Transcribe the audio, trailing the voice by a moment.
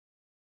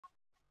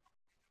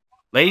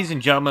Ladies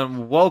and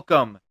gentlemen,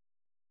 welcome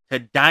to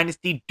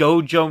Dynasty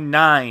Dojo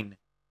 9.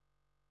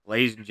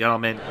 Ladies and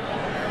gentlemen,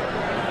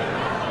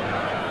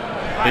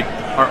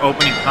 our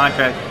opening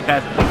contract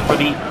test for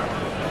the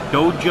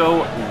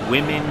Dojo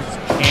Women's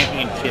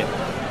Championship.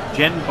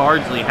 Jen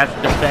Bardsley has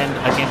to defend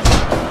against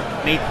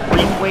a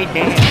three-way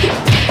dance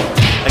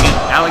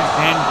against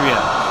Alexandria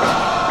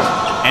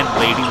and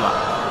Lady Luck.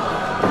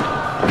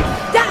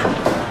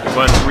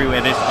 What a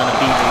three-way this is going to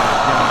be, ladies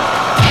and gentlemen.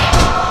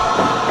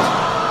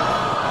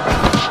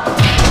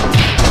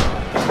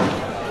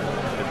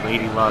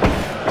 Lady Luck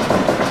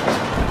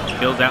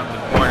chills out in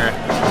the corner,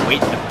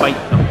 waiting to fight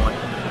someone.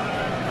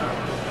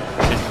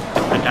 This is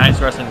the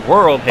Dynasty Wrestling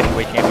World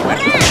Heavyweight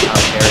Championship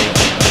commentary.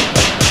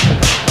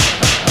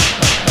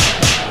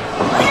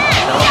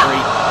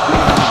 Celebrate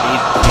 200 days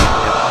of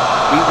championship.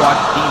 We watch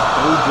these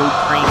dojo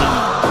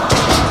trainees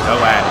go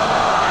at it.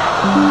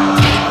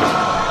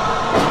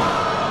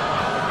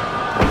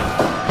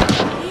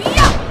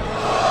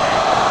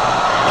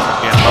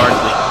 Jen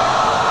Bardsley.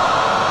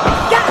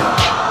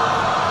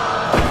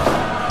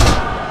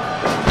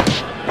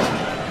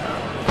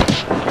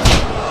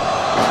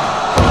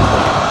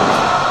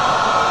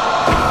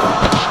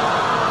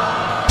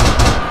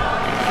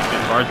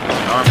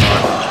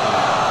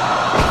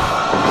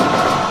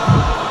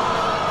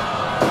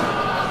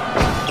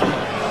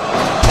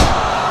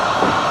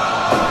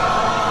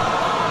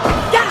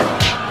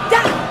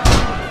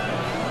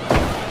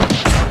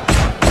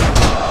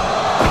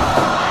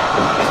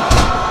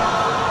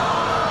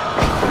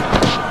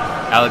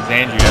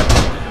 Alexandria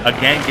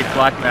again gets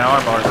blocked in that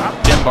armbar.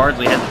 Jen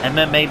Bardsley has an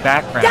MMA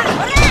background.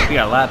 We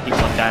got a lot of people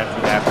in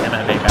Dynasty that have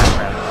MMA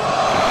background.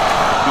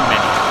 Too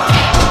many.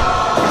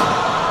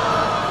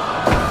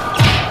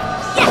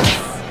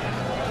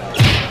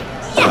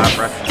 Stop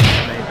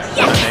wrestling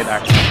MMA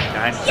background.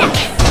 Dynasty.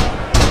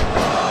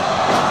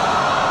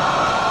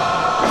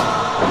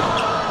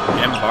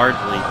 Jen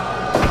Bardsley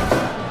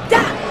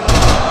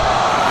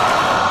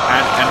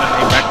has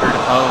MMA record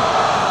of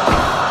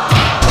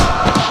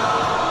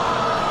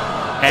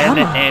 10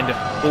 and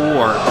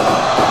 4.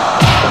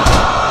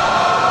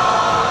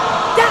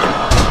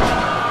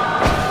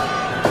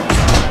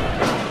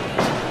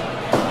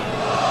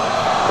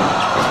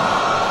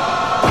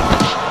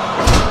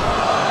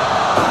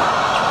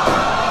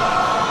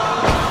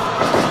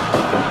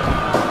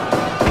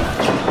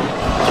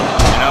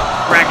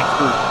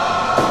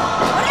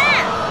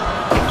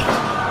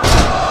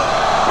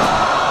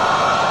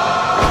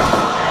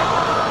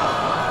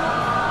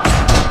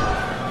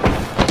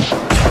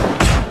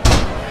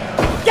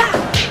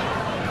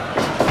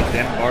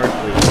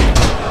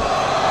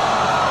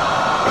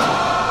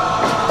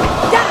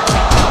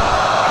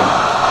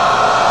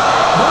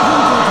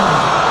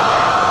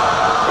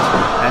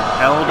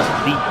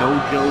 The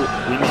Dojo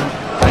winning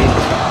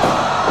title.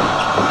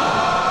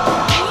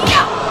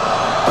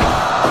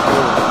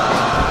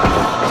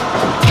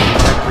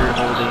 Record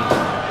holding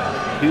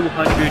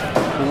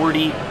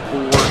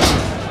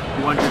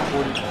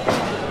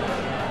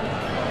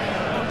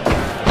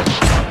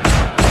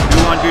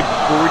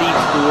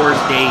 244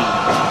 days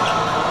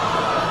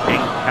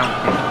and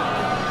counting.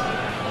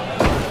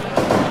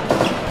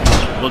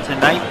 Will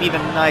tonight be the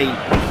night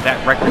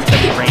that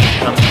record-setting reign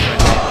comes to an end?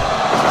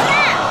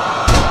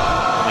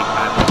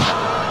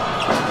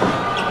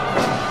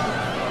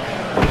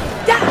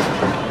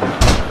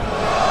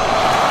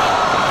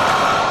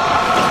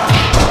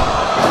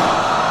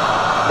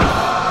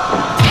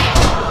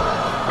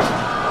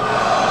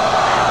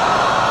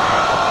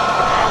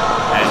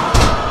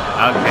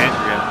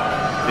 Alexandria,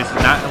 this is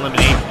not an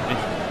elimination, it's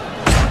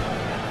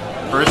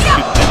first to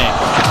finish.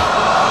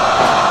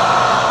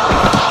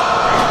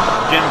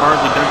 Jen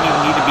Bardsley doesn't even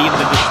need to be in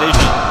the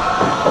decision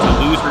to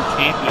lose her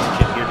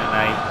championship here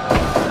tonight.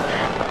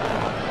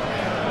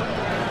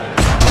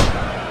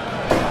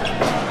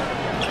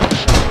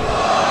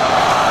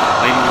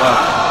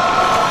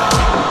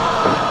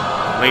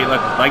 Lady Luck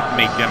would like to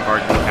make Jen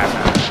Bardsley tap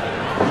out.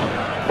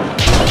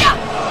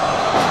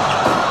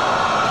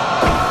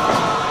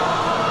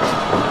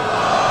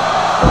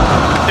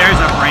 There's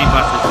a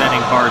brainbuster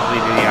sending Bardsley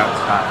to the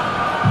outside.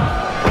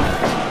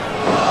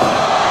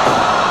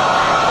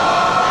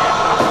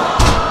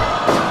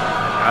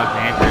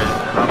 Alexandria is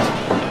trouble.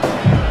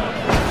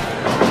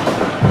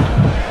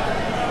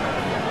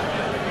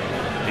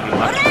 Lady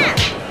Luck in the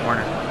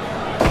corner.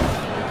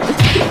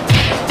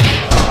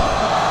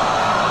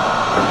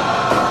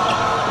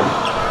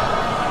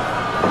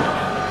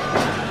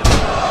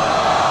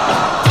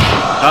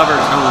 Cover.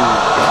 No.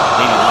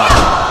 Lady Luck.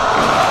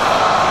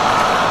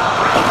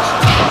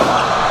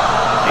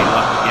 Lady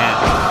Luck again.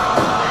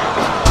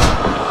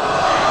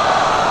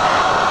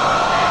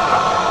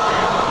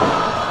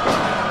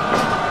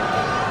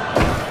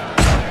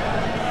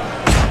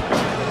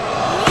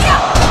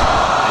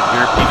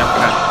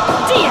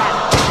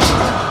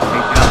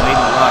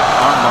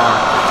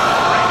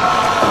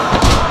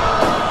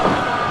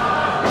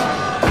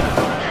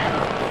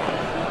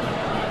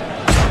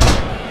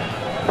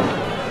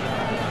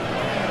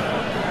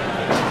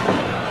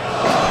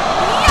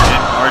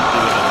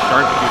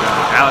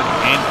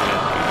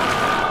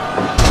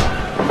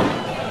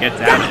 Gets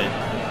out of it.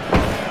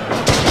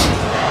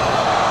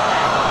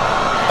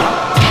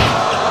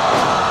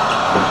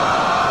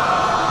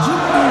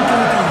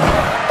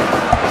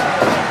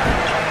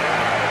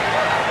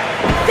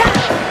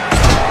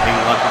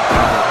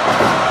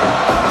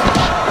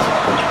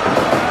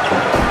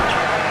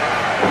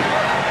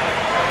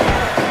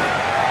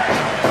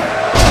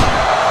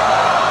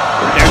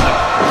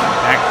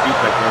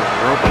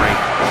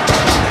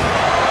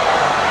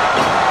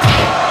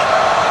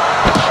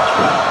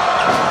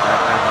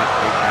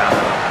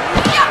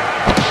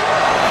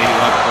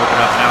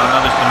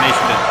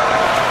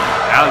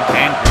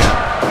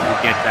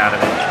 Out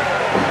of it.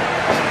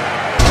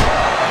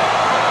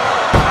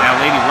 Now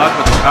Lady Luck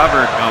with the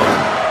cover. No.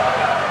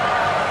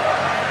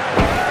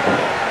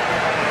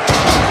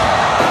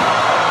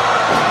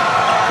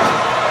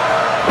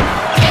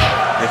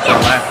 It's our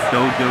last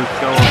Dojo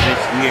show of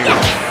this year.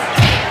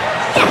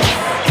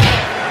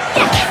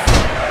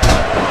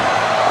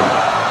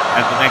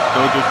 As the next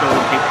Dojo show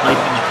will take place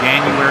in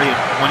January of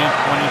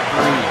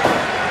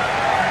 2023.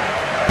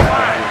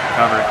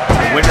 Covered.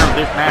 The winner of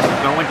this match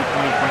will go into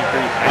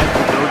 2023 as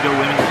the Dojo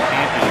Women's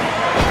Champion.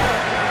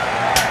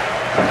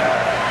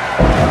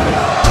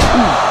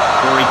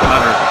 Corey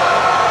Cutter.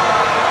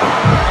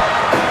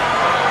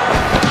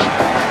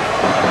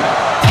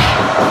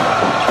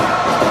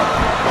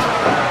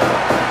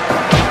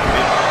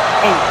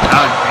 Oh,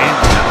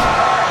 Alexandria.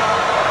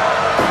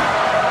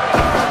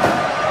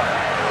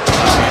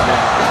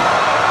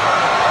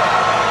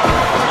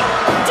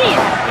 They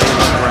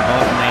look for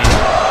both names.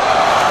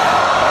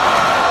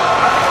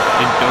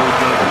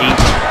 Dojo 8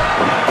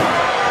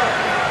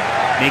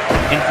 makes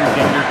an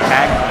intergender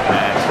tag team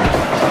match.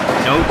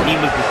 No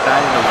team was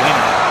decided a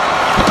winner.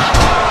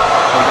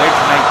 So there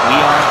tonight,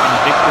 Leon and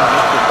Victor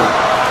Mitchell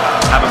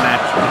have a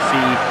match to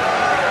see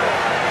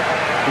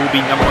who will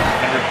be number 1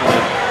 contender for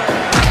the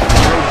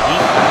Zero G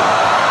title.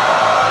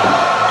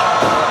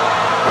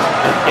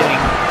 Just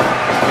kidding.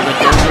 For the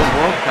Dojo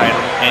World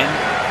title and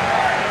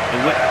the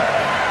winner.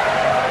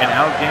 And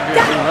Alexandria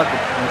Lee Luck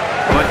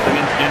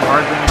against Jen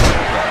Hardling and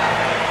Cobra.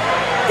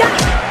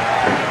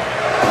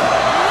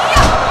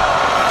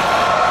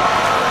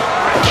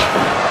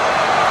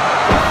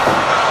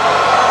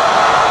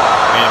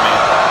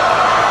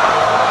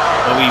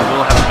 We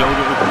will have a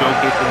Dojo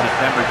Showcase in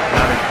December, just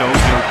another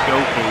Dojo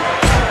Showcase,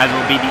 as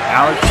will be the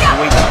Alex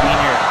Boyd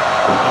Sr.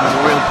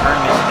 Memorial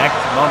Tournament next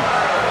month.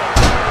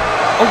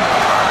 Oh!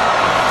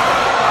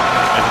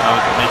 There's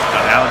another submission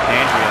on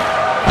Alexandria.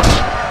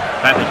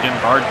 Back to Jim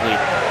Bardsley.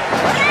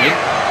 It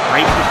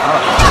breaks it up.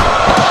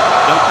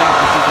 Don't think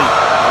this is as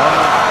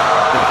normal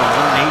as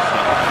elimination.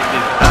 It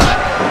is not.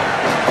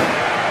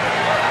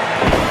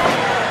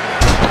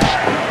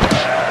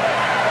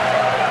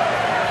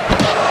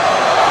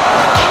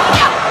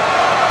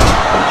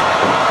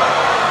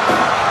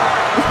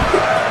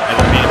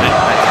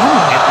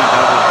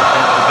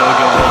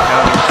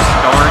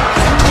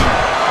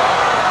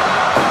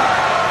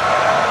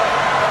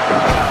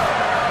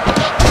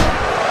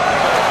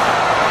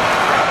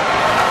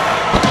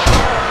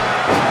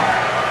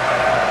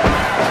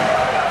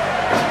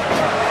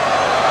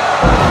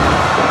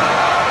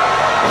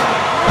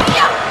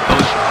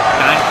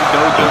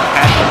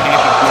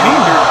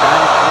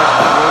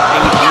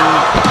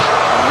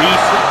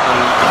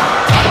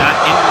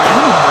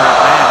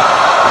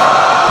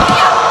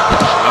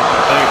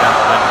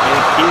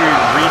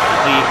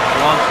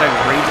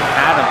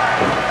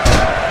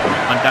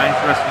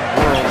 Dynasty Wrestling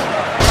World,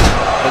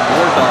 the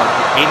War Dogs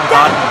with Aiden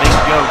Bond and Big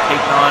Joe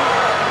take on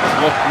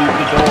Wolf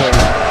Luchador,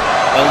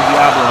 El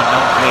Diablo, and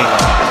Don Vela.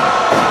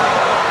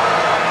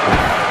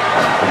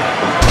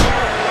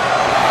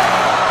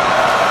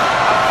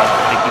 Also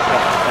taking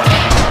up the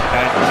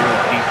Dynasty Zero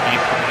G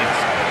Championship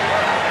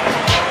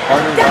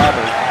Carter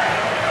Roberts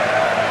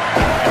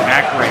and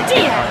Mac Ray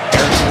take on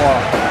Eric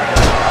Walk.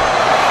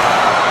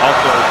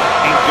 Also,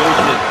 St.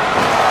 Joseph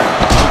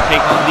will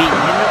take on the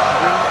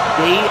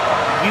in-ring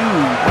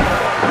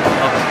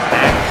of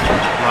Max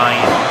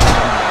Ryan,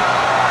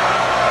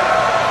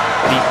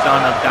 the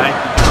son of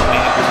Dynasty General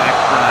Manager Max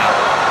Ryan.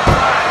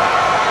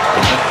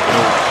 Let's go.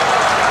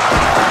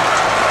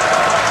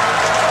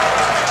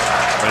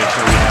 What a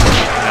show we have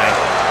here tonight.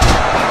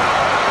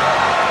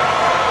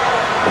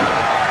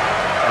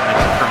 And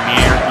the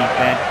premier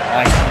event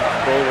I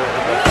control of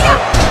the heart.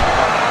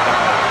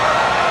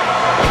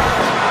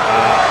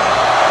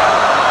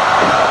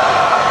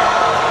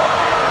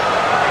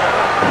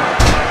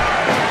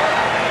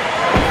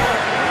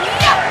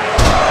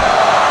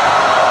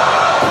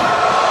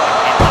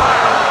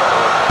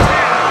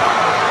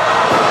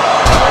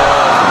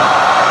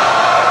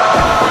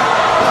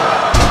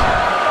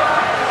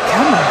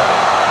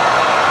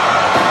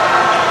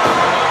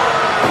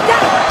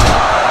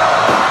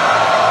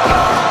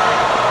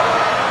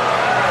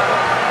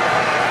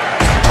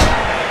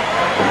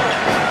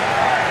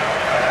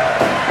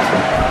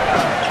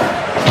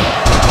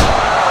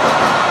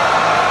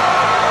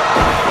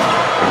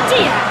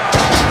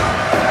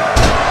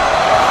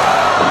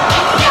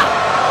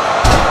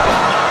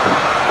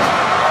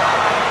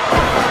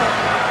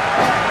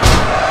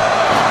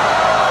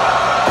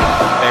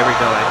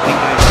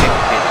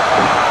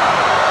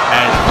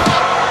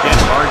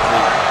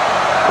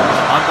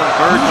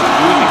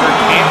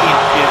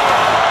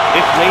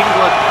 Lady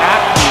Luck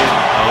tap here.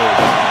 Oh,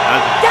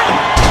 doesn't.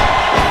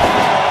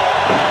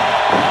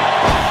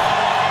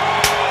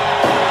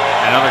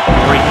 Another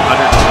great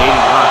cutter to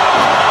Lady Luck.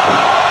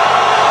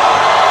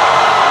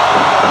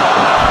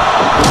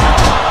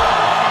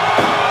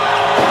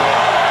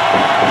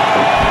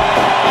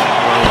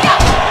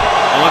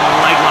 Oh, look at the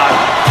leg lock.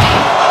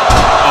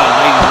 Oh,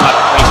 Lady Luck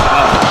breaks it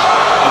up.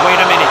 Oh, wait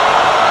a minute.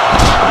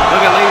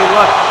 Look at Lady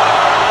Luck.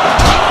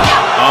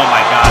 Oh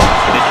my God,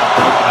 this is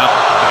broken up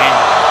again.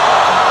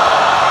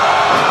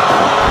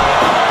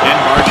 Jen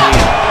Barkley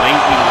and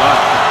Lady Luck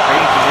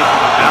trading position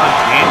on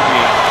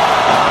Alexandria.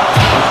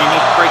 Oh, she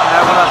missed breaking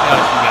that one up. No,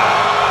 she got it.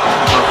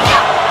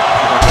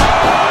 She broke it.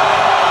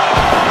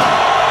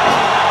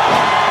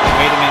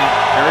 Wait a minute.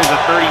 There is a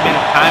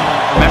 30-minute time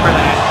limit. Remember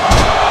that.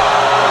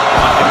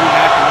 On every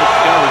match in this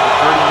show is a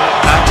 30-minute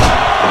time limit.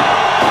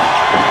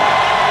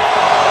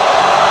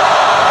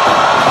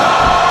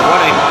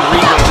 What a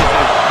three-way this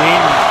has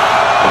been.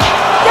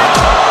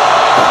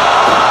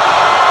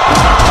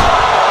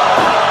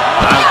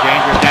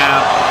 Alexandria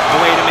down. Oh,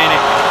 wait a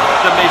minute.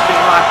 Submission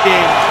locked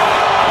in.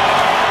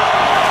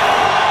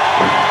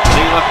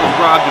 Lady Luck was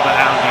groggy, but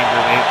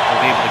Alexandria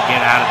was able to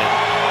get out of it.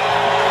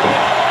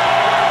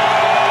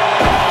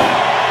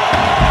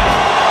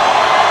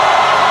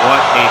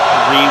 What a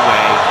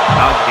three-way.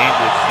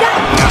 Alexandria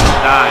sitting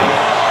outside.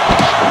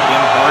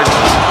 Jim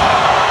Barton.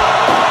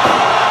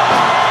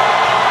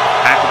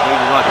 Back with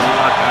Lady Luck. Lady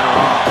Luck got her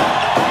off.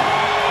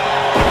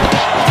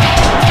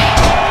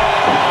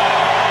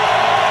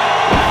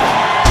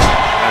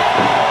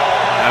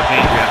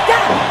 Alexandria.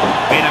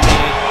 Wait a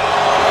minute.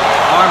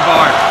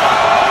 Armbar.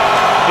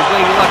 Is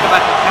Lady Luck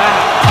about to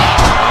tap?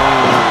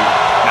 Oh,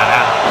 got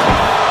out.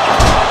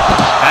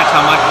 That's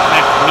how much this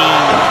match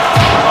means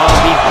for all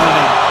these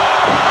women.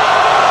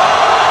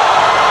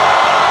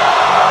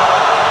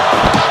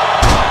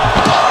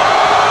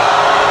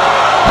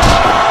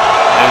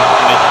 There's the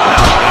submission to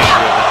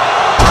Alexandria, but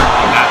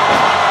hardly got it.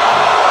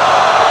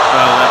 So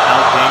let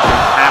Alexandria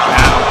tap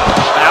out.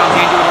 But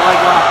Alexandria with a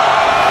leg lock.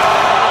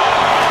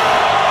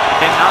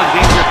 Can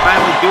Alexandria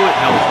finally do it?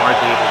 No, it's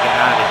hardly able to get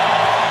out of it.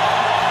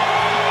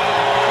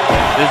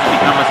 This has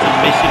become a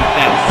submission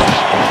fest.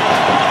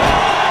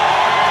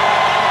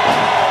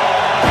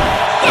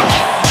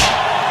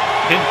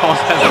 Pinfall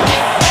says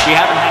we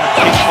haven't had a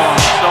pinfall in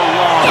so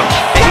long.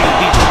 These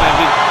people have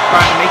been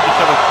trying to make each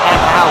other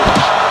tap out.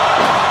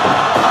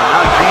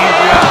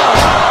 Alexandria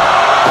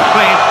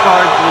plants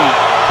Bardsley.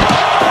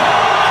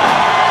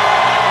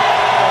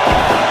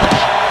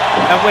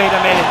 Now wait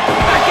a minute.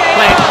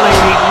 Plants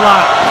Lady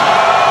Luck.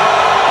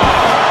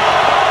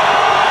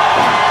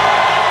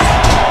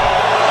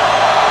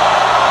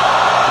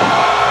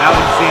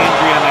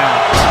 Alexandria now.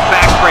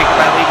 Backbreaker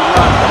by Lady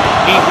Luck.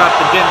 Knee drop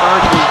to Jen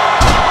Bardsley.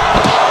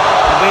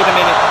 And wait a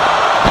minute.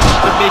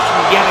 Submission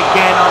yet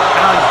again on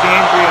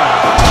Alexandria.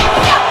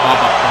 Oh,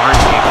 but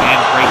Bardsley again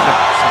breaks up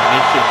the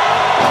submission.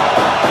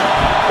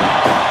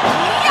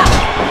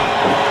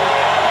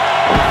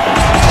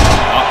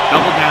 Oh,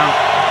 double down.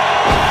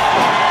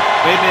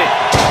 Wait a minute.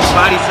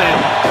 Body slam.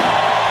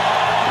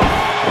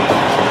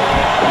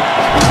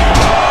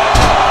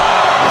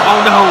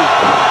 Oh no.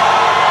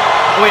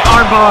 Oh wait,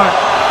 armbar.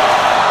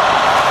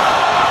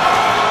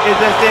 Is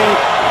this it?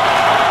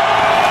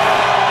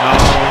 No.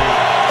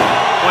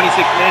 26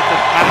 minutes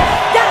of passed.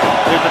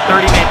 There's a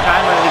 30-minute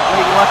timer. Is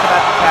Lady Luck about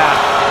to pass?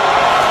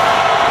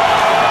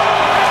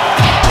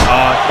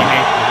 Oh, she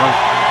made the rope.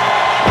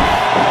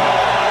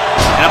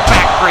 And a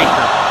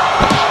backbreaker.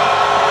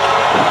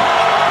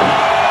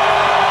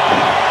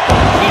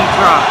 Knee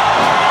drop.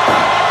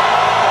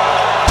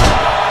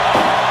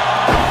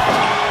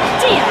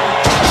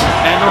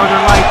 And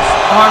Northern Lights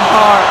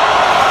armbar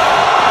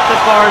to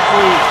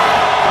Bardsley.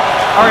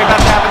 Are we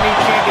about to have a new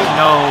champion?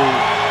 No.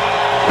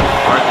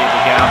 Hardly able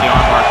to get out the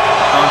armbar.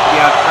 Going to the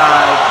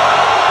outside.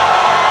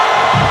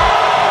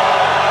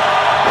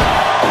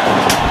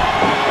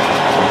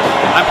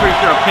 I'm pretty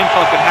sure a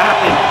pinfall could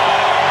happen.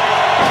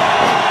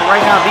 But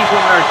right now, these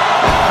women are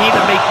keen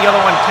to make the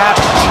other one tap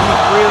to see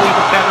who's really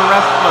the better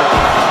wrestler.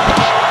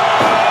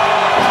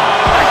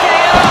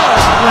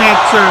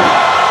 Lancer.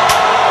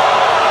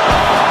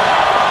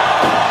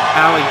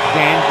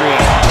 Alexandria.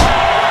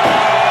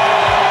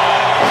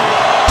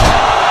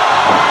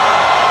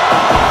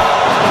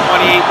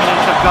 28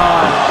 minutes have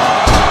gone.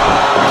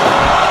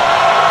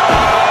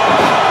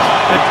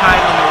 The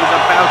time limit is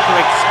about to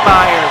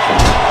expire.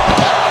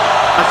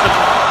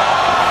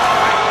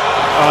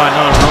 Oh,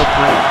 another rope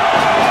break.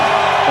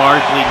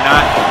 Bardsley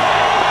not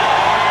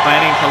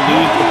planning to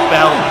lose the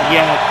belt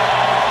yet.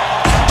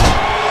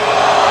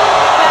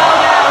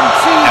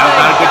 Now's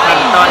not a good time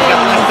to start. You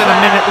got less than a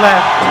minute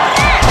left.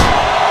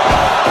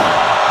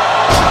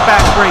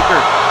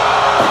 Backbreaker.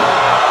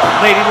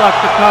 Lady Luck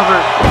to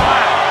cover.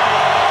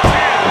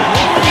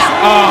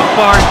 Oh,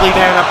 Bardsley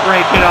there to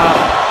break it up.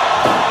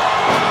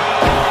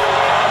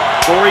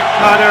 Gory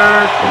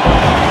cutter.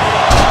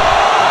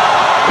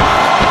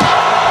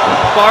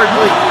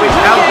 Bardsley with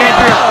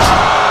Alexandria.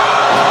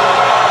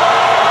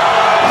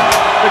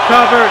 The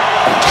cover.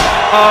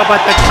 Oh,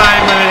 but the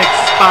time limit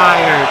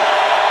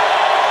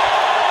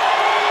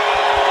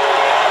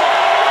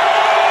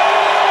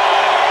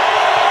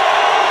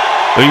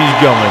Ladies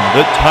and gentlemen,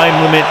 the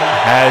time limit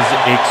has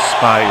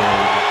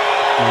expired.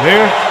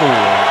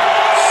 Therefore,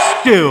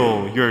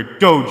 still your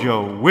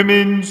Dojo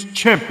Women's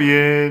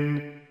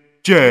Champion,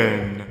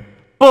 Jen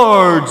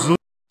Bardsley.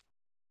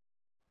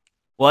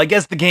 Well, I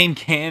guess the game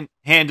can't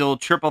handle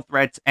triple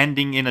threats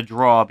ending in a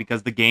draw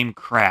because the game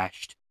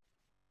crashed.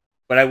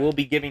 But I will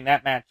be giving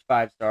that match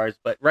 5 stars.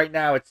 But right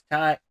now it's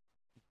time.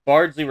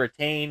 Bardsley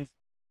retains.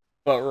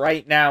 But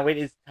right now it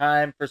is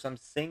time for some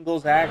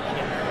singles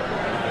action.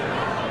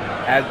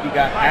 As we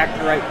got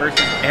Actorite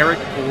versus Eric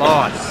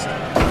Lost.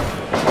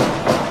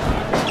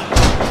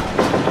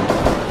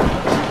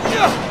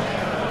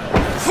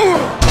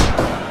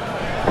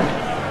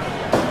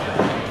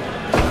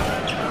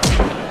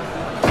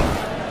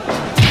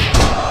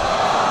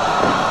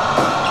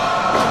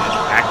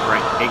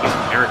 Actorite taking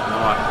Eric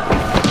Lost.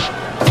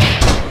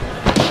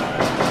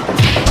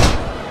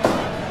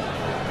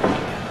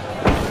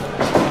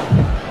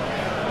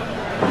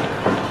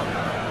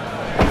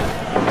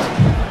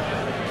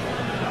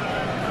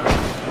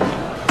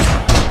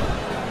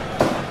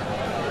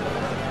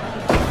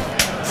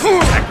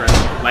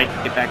 Like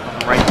to get back on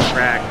the right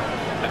track,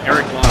 but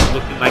Eric Lost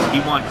looking like he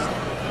wants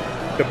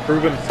to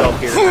prove himself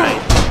here tonight.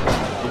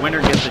 The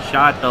winner gets a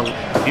shot at the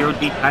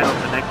 0D title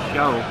at the next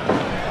show.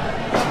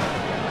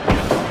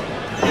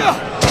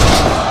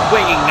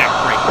 Swinging neck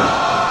breaker.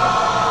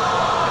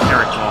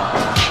 Eric Lost.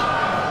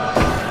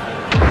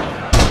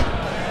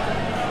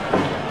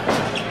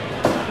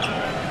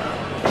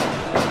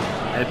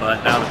 Headbutt,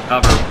 now the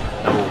cover.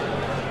 No.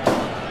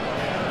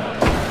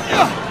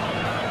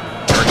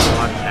 Eric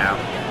Lost now.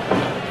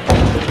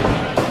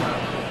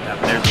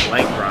 There's a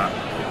leg drop.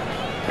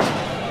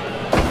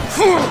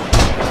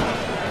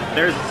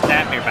 There's a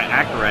snapmare by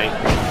Actorite.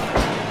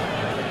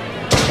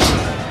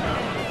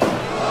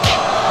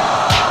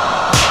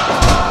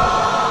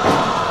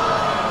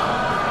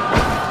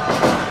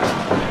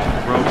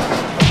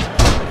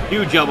 Ropes.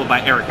 Huge elbow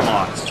by Eric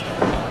Lost.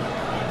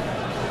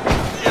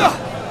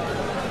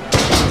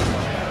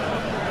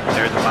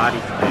 There's a body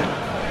slam.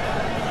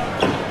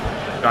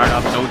 Start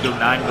off Dojo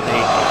 9 with a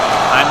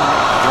time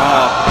limit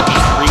draw for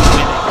 3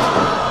 minutes.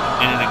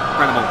 And an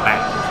incredible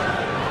match.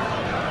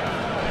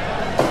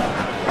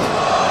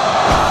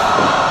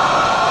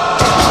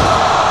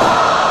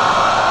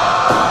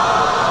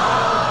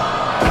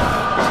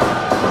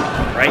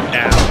 Right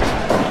now.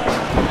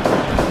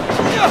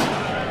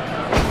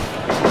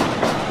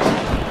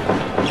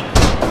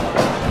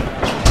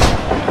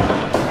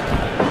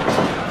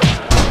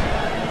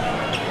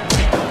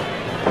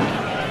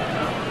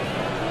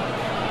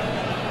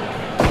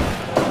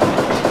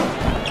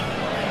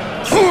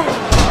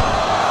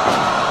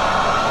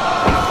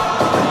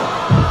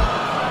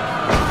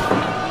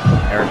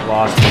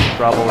 Lost in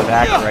trouble with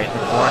Actorite in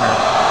the corner.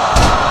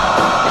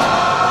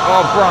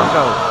 Oh,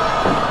 Bronco.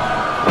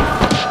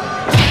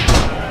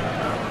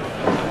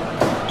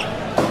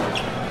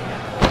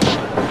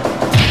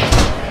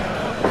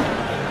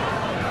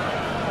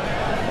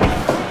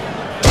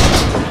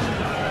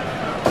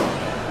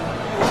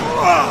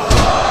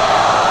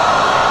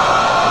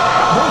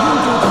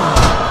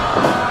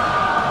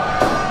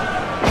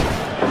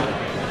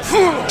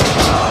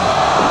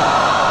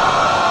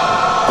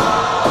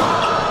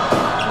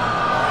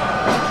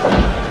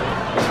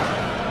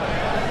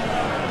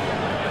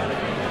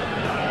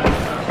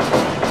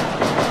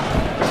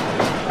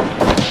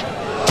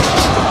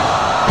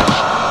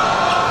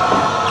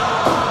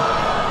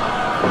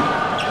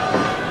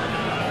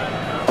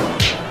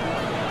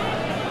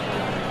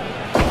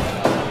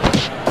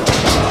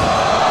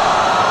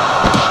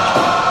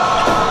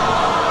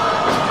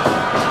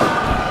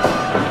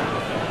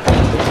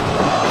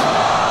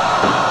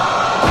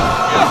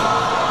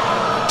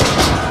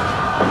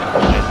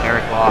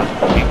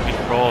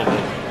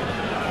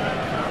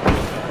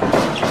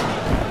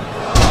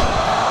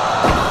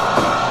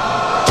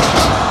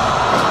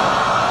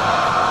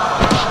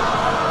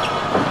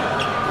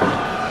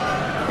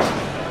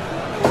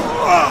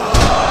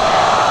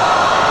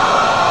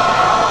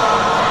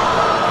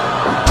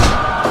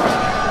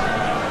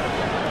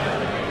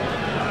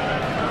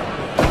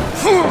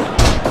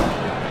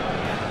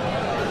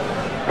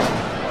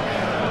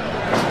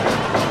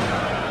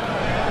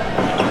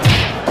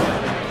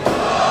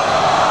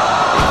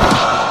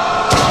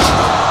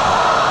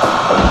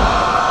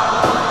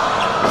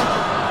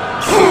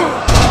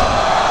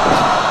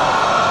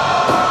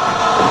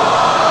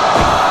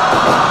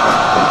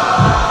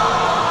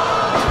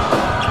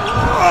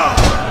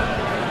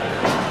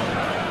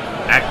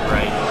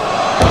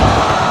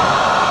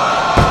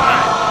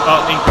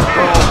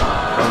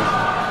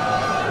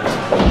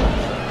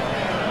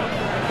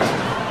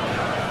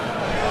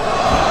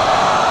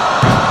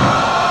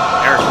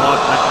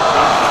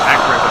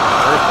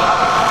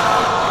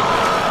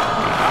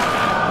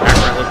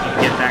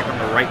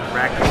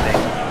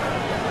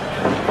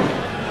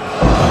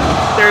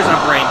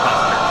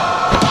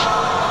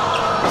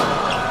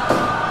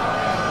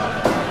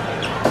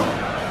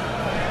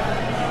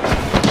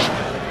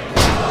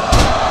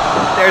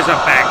 There's a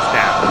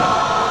backstab.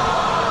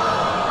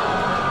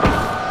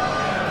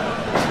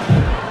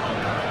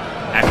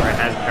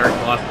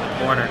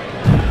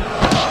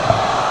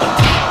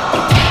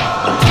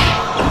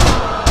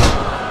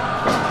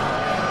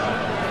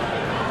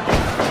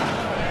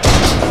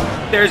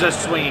 There's a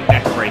swinging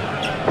neck breaker.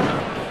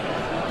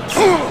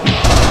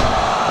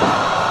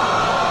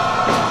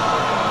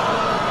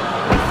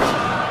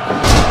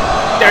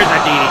 There's a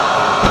DDT.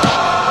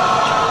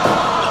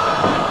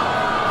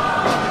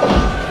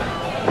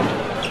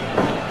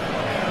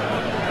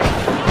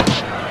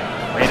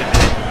 Wait a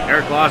minute.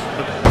 Eric lost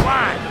the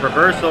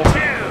reversal. Oh,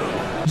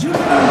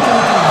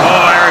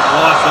 Eric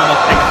lost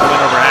almost taking the win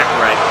over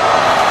Ackright.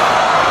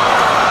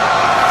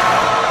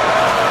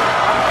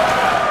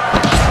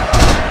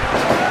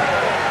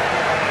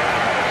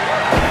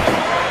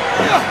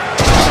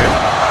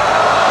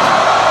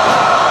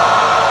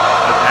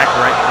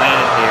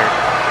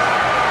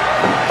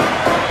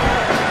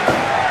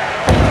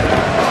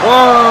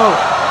 Whoa!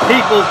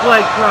 People's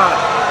leg drop.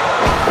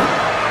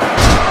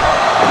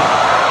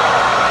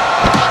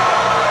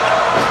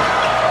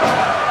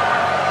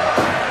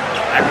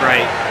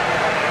 Ackright.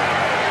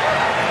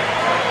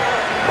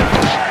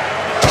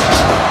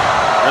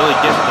 Really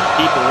giving the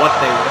people what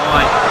they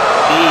want to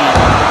see.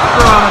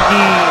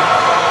 Froggy.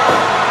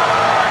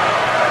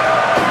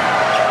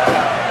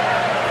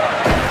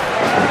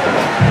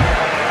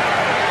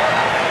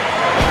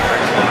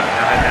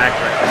 Now has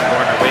Ackright in the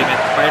corner. Wait a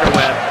minute.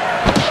 Spiderweb.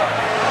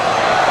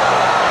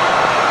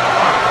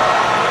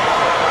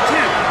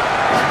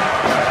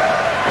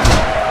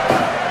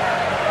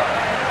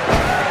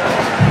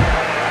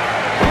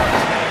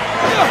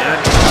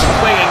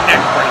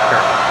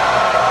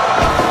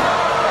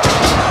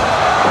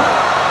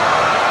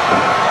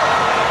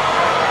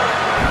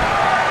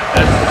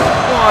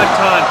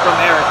 From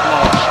Eric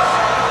Loss.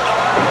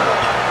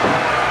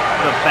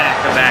 The back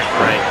of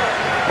Ackright.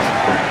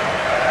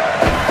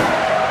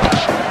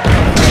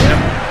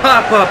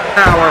 Pop-up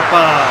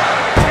powerbomb.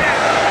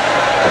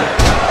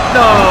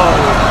 No.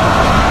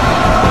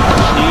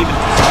 He even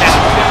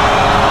snapped it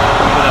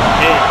with a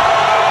pin.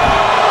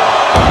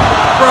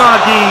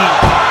 Froggy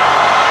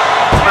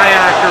by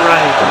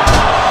Ackright.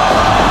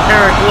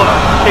 Eric Loss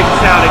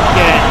kicks out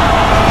again.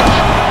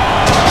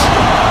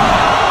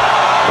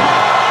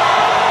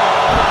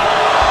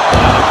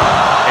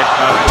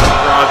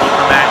 Froggy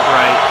from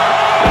Ackright.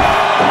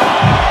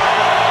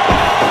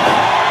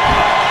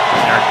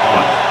 Eric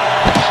Loss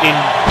in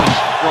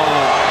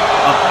control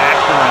of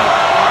Ackright.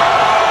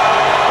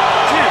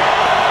 2,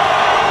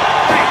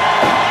 3.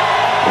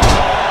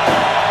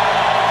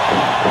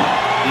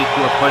 These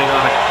two are putting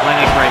on a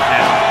clinic right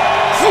now.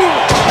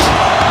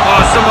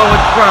 Oh, Samoa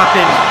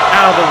dropping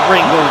out of the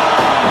ring goes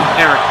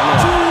Eric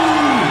Loss.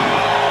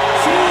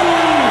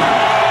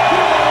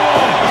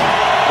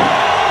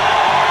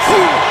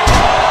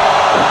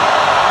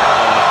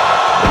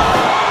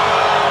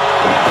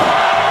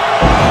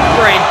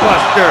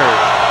 Buster.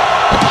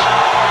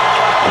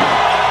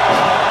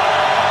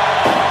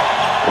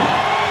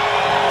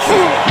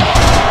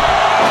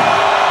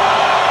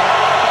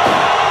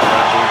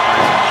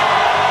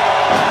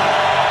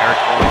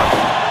 Eric Loss.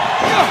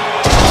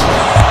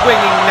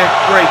 Swinging neck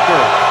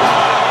breaker.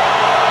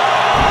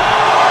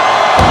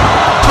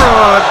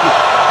 Frog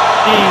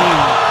Team.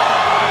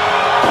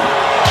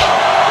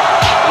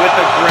 With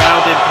a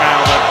ground and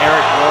pound of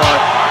Eric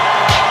Loss.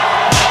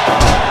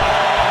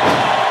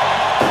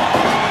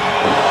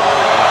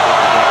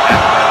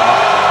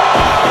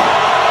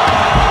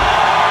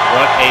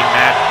 A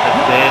match has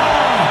been.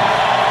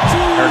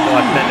 Eric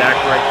Loss sent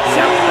Ackright to the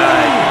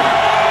outside.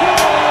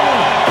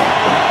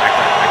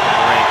 Ackright back in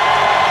the ring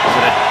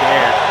with a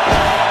chair.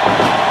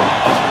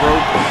 Up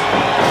ropes.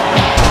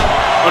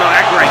 Oh no,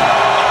 Ackright.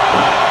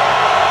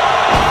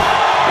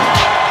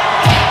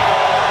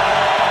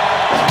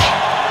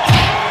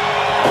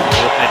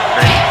 Both had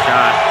trading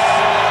shots.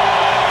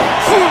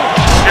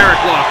 Eric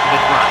Loss with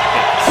a drop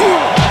kick.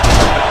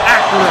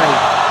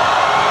 Ackright.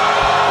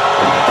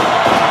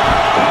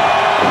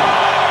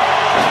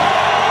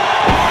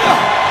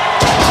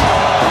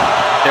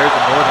 There's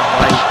the Northern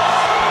Lights.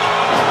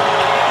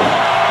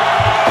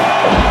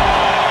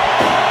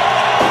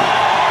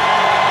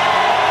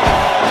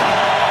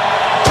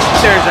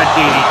 There's a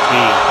DDT.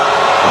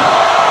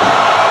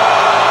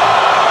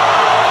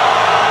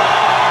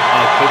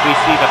 Oh, could we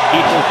see the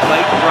people's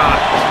leg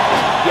drop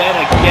yet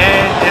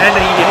again? And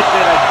he hits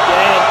it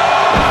again.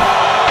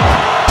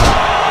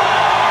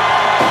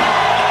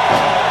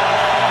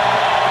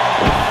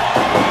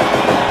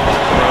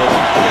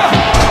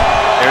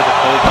 There's a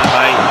clothesline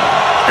by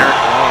Eric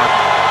Loss.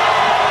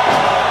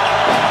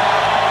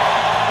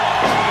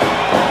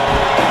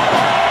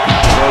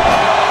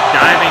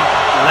 Diving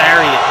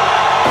lariat.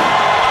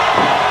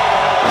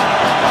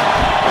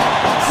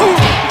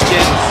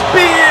 Again,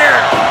 spear!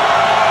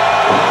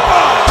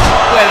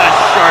 With a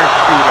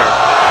sharpshooter.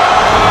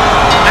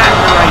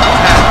 Ackright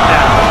tapped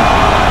out.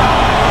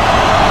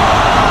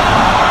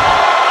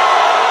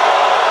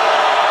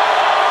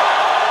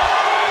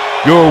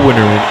 Your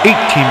winner in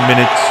 18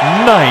 minutes,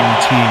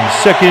 19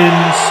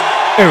 seconds,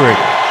 Eric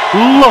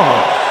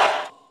Loss.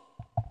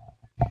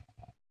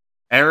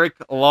 Eric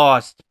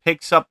Loss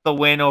picks up the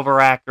win over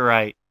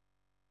Ackright.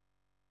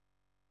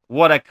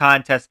 What a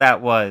contest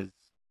that was.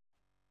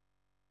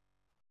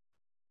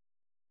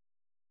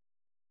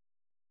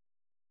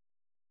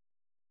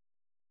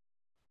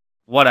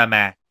 What a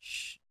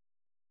match.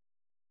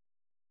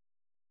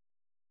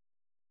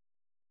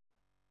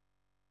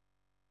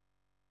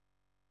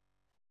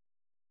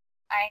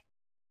 I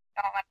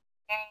don't want to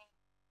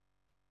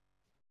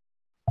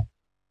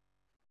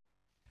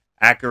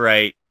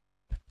Akurite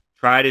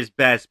tried his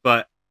best,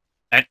 but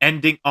an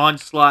ending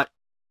onslaught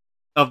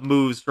of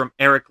moves from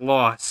Eric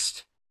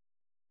Lost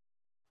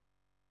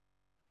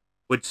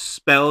would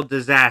spell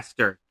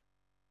disaster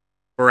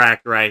for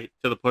Akurite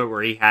to the point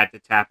where he had to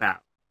tap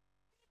out.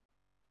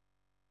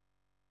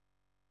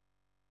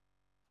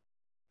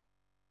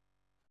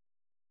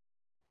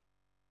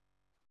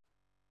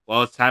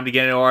 Well, it's time to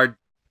get into our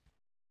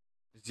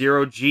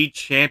Zero G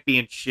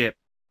Championship.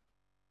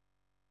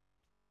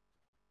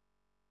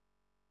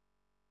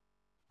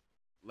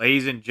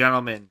 Ladies and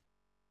gentlemen,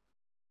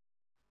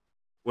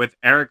 with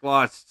Eric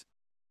Lost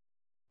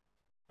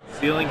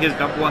sealing his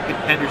 #1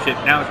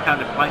 contendership, now it's time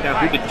to find out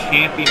who the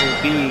champion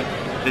will be.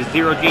 The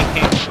Zero G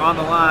champion on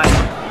the line.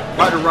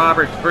 Carter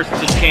Roberts versus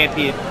the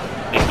champion,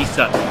 Mickey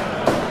Sutton.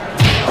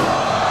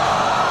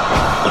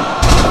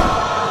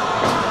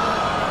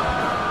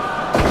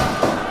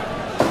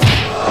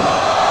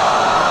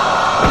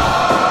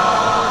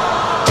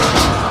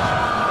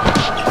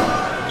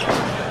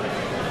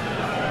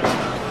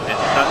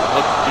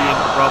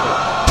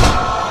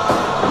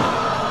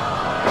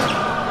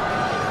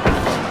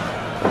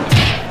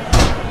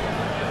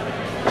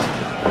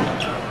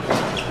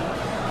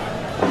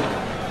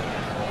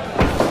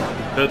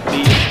 Could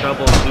be in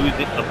trouble of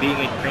being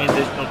a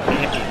transitional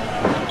champion.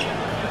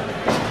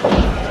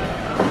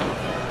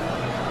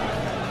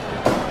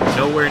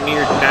 Nowhere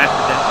near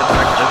Chasta Denton's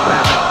record.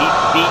 He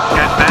beat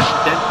Chasta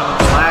Denton on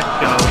the last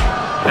show.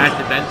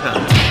 Chasta Denton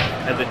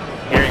has been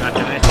appearing on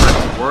Dynasty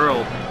Wrestling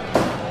World.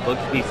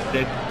 Looks to be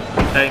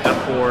setting up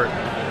for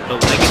the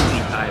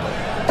Legacy title.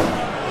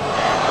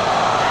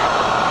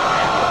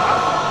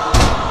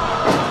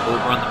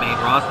 Over on the main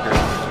roster.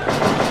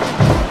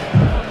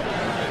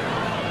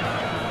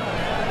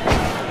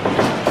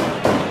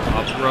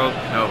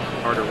 No,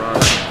 Carter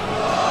Roberts.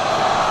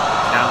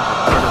 Down to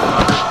Carter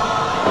Roberts.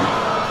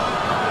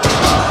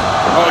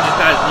 Oh, just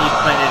got his knees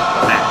planted into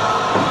the mat.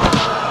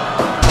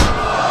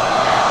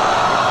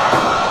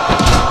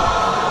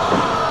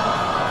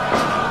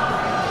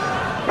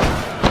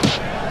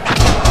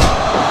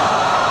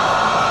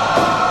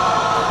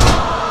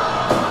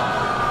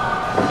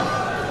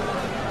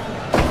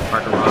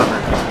 Carter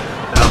Roberts.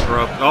 Down the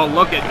rope. Oh,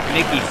 look at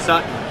Mickey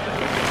Sutton.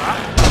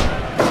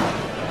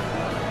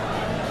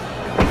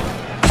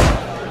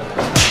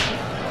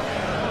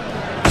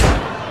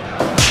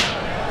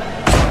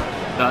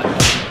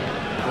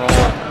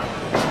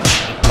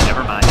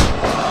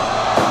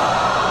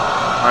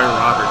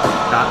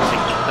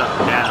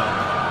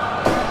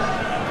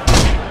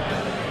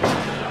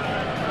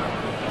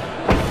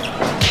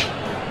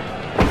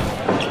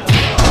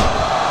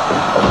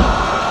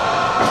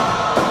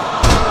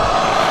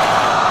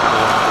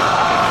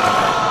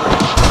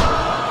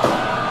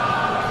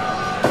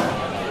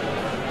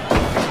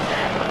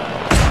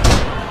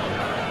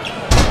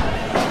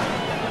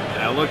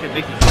 Look at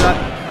Mickey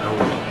Sutton. No.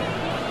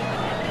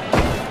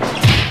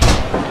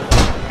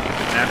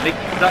 Now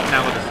Mickey Sutton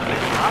now with a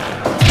submission.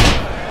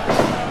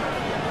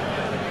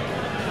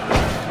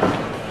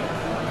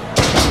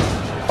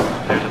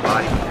 There's a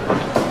body.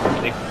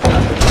 Mickey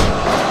Sutton.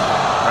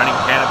 Running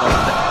cannibal.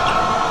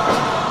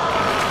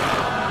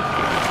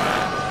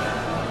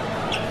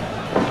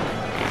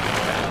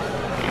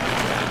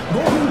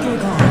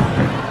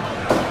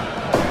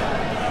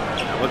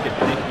 Now look at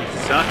Mickey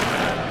Sutton.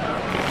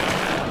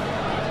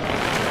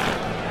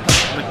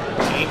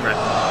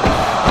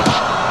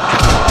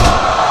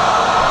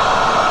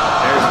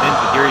 There's an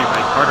insecurity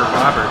by Carter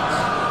Roberts.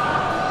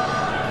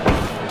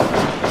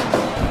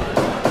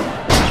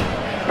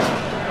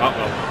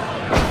 Uh-oh.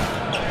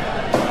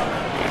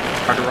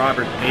 Carter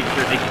Roberts made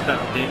sure Mickey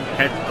Sutton didn't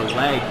catch the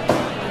leg.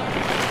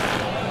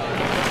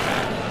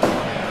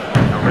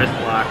 A wrist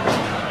lock.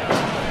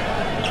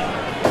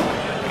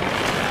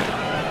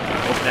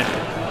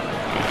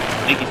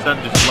 Mickey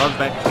Sutton just loves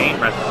that chain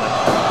wrestling.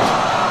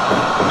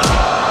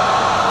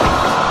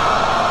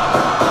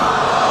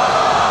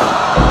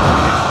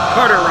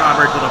 Carter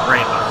Roberts with a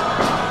brainbuster.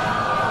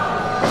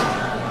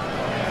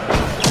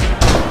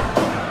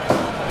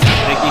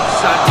 Mickey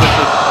Sutton with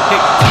the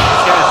kick to the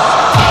chest.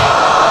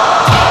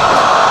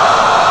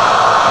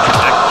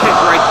 A kick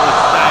right to the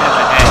side of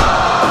the head.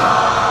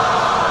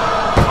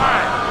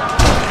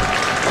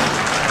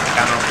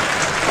 Count him.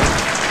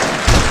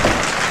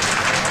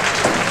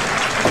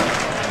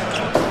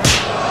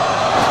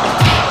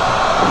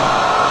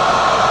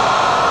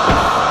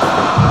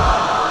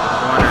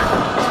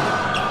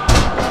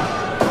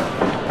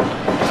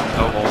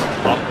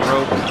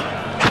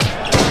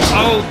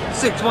 Oh,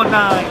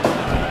 619.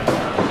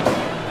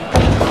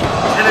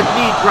 And a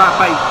knee drop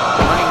by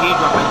running knee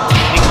drop by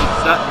Mickey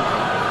Sutton.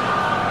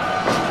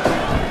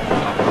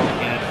 Oh,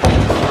 again.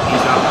 Knee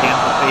drop again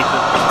in the face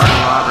of Carter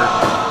Roberts.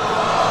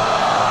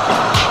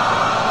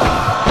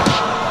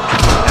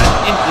 That's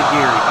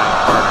insecurity by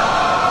Carter.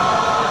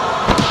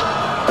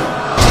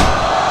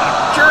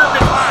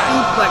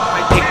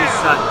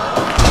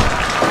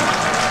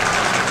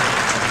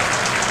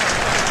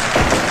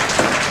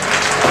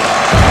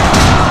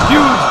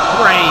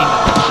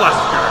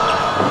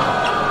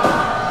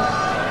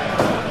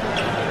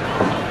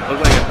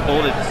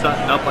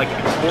 Sutton up like an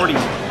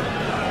accordion. The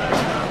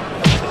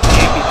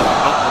champion,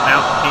 the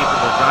mouse champion,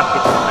 will drop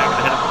kick to the back of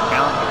the head of the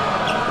calendar.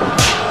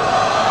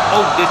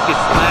 Oh, discus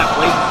slap,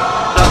 late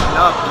Sutton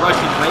up,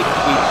 Russian leg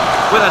sweep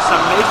with a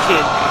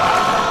submission.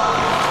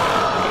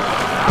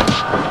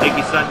 Nicky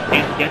Sutton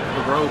can't get to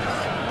the ropes.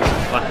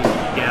 Lucky to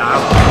get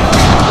out.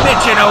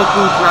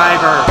 Michinoku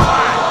driver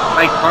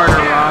by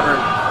Carter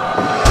Roberts.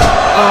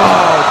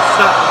 Oh,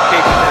 Sutton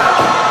kicks out.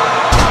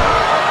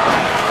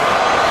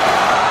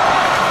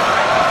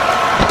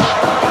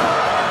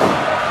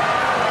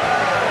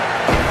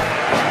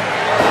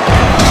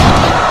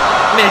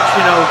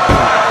 Michinoku.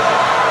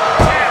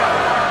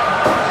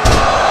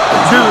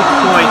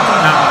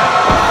 2.9.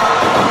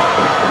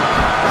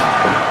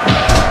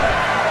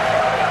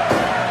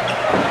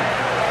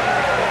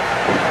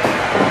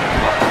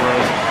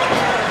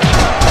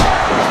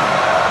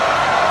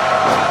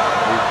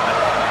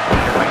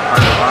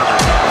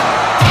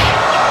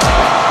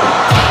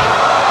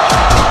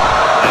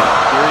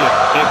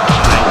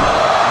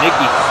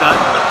 Nicky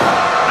Sutton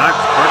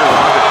knocks Carter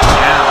Roberts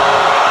down.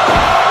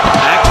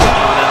 Backflip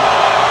on him.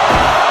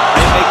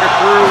 Rainmaker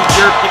through.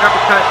 European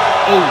uppercut.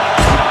 Oh.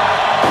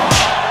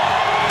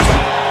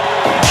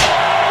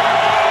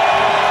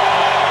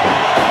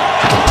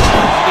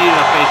 Speed in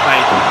the face by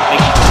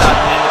Nicky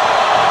Sutton.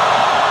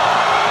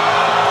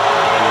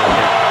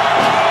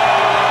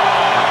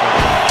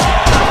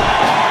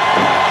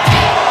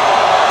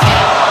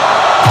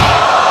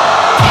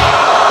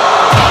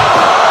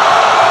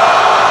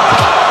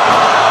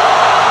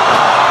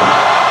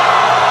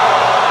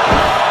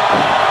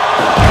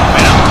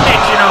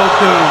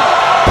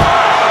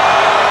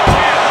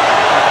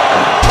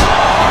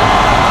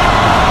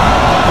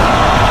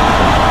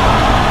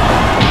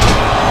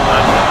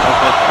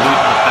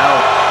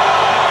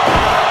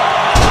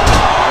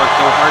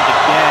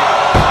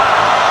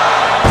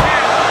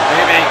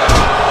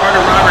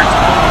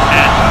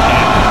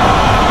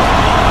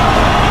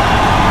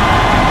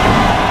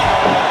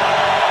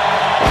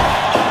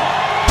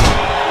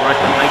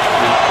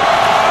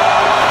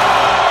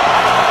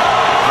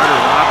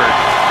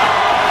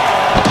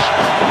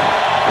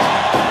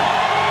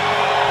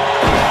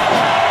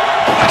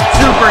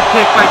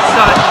 Kick by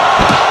Sutton.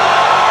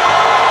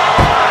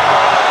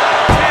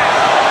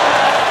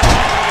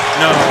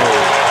 No.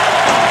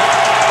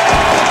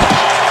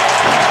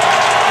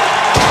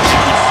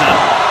 Nicky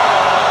Sutton.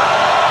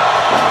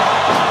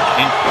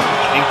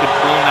 In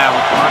control now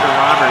with Carter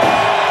Roberts.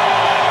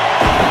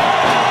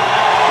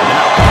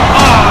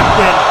 Oh,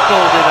 then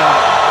folded up.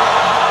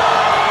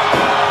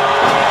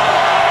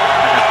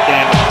 Like a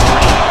damn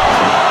 40.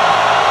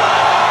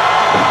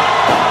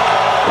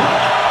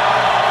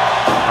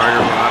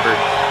 Carter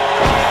Roberts.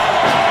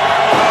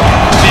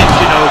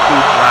 Michinoku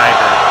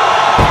driver.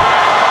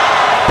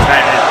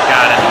 That has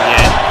gotta be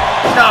it.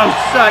 No,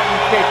 Sutton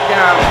kicked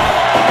out.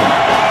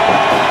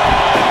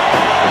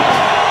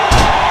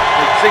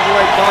 The single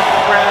leg Boston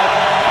crab.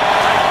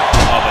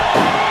 Oh, but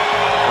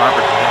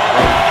Roberts is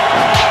broke.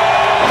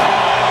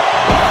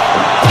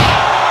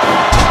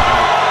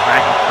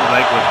 Dragging two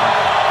leg with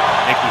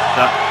Nicky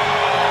Sutton.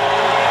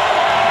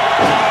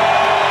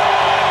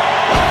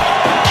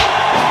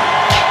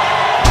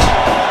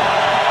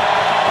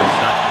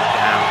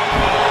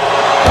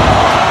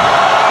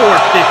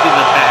 Fist in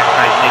the back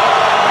by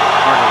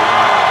Carter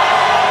Roberts.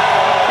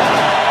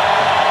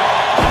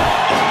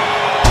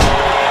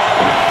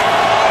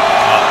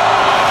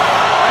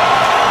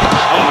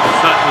 Oh,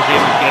 Sutton was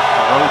able to get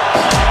the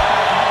ropes.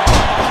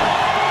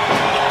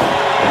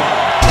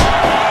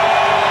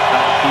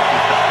 Sutton keeps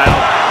the pedal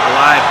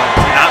alive, but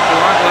not the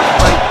long left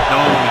leg.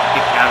 No, he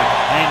kicked out at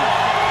the end.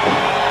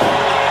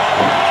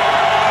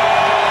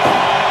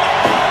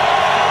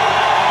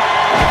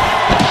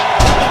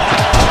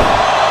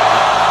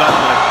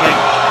 Sutton with a kick.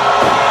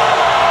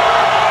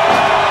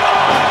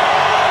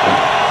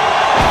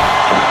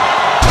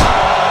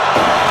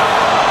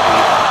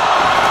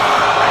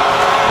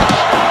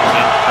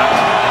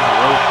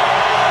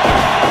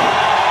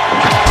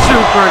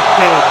 Super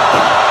kick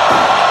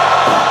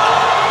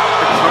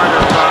to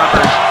Carter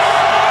Roberts.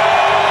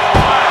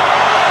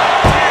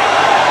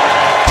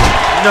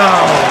 No.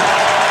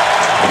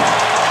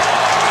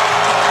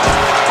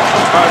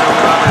 Carter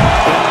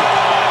Roberts in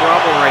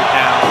trouble right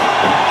now.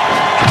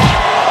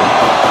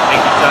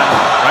 Nicky Sutton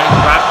running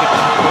drop kick in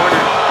the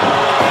corner.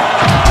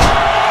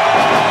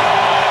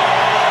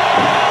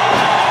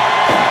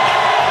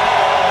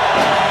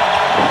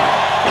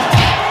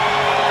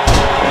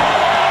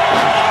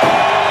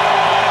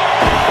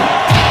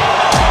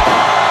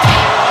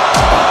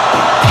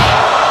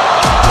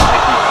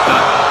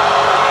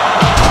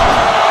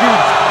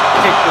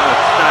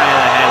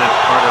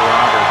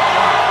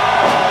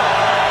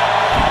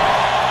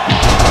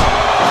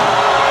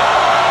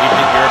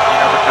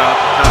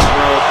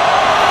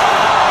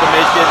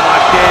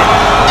 Locked in.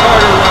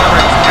 Carter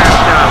Roberts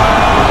tapped out.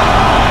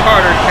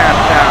 Carter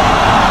tapped out.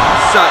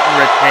 Sutton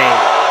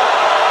retained.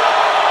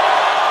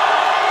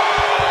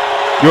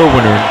 Your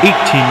winner in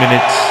 18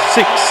 minutes,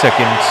 6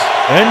 seconds,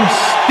 and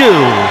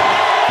still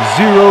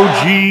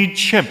 0G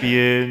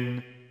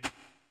champion,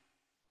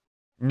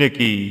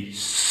 Nikki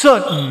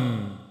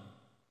Sutton.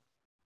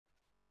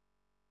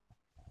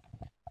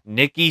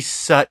 Nikki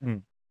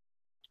Sutton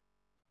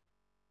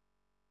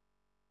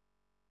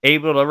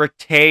able to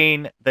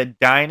retain the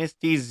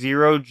Dynasty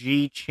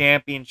 0G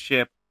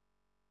Championship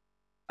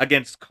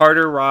against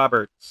Carter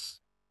Roberts.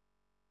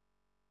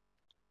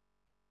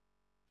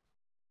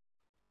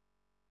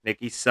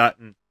 Nikki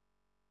Sutton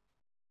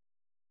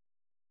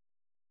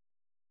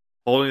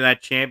holding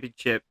that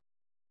championship,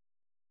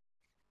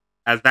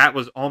 as that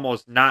was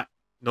almost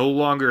no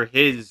longer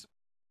his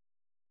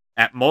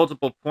at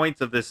multiple points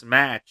of this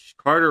match.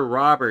 Carter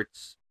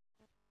Roberts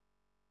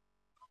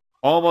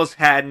almost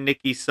had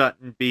Nikki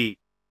Sutton beat,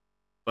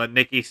 but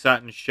Nikki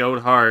Sutton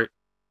showed heart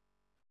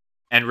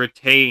and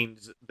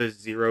retains the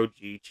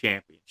 0G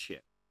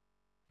Championship.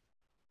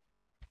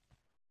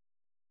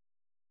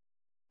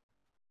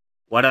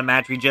 What a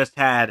match we just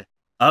had.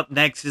 Up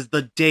next is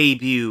the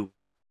debut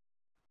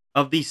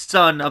of the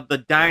son of the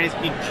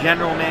Dynasty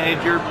General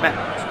Manager,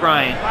 Max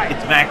Bryant.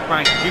 It's Max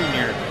Bryant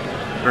Jr.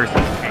 versus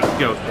Hank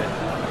Joseph.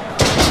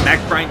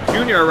 Max Bryant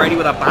Jr. already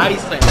with a body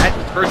slam. That's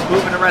his first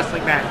move in a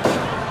wrestling match.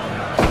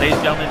 Ladies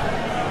and gentlemen,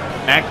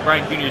 Max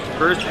Bryant Jr.'s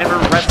first ever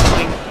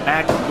wrestling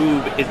match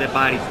move is a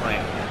body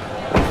slam.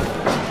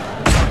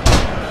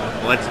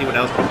 Well, let's see what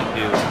else he can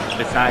do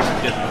besides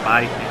just a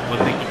body slam.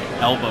 We'll think he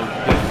can elbow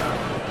too.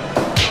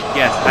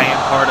 Yes, I am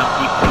hard on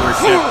people who are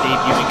just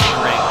debuting in the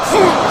ring.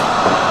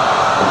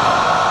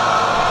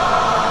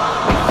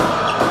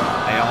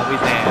 I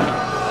always am.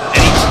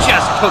 And he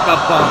just took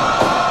a bump.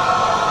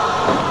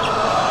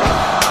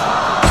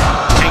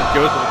 Hank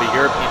Joseph with the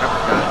European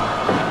uppercut.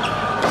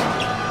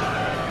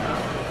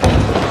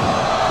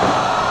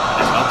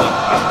 And an elbow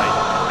drop by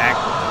Max.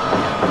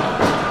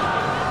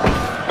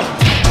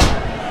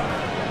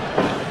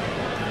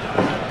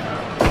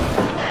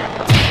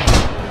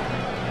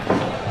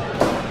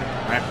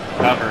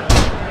 Cover.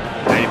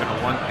 Not even a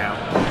 1 count.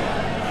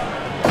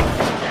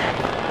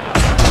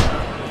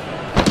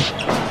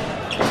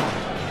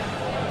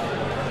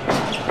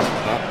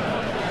 Up.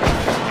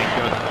 Hank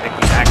goes to pick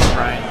Max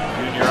Bryant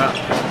Jr. up.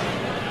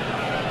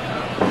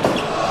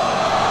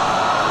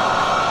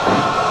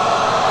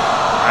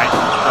 Alright,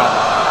 stop.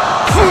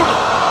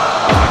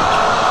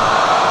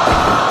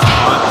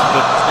 On the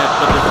footsteps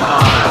of his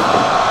father.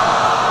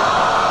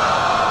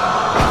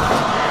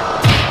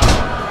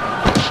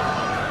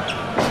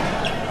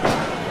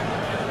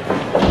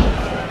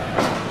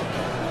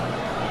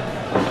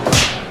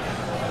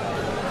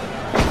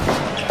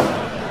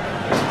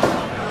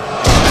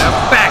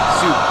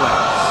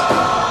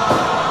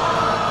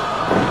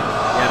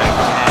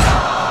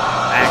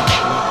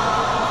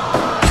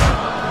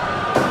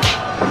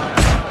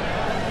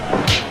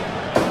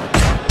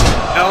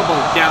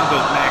 Down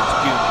goes Max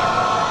Jr.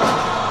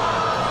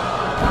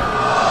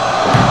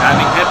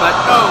 Having headbutt.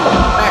 Oh!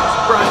 Max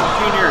Bryant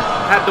Jr.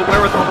 had the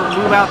wherewithal to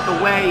move out the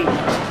way.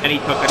 And he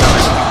took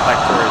another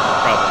suplex for his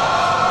trouble.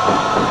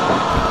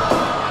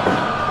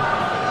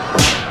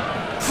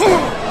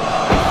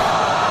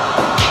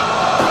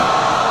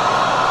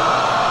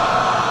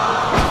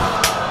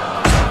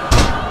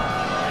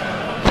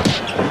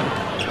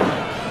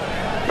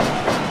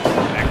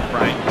 Max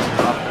Bryant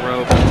Jr. off the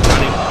rope.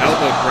 Running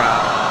elbow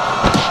drop.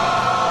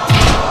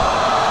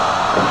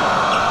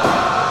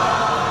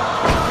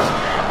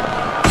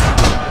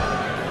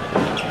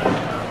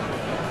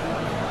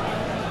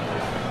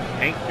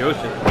 Hank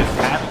Joseph just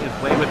having his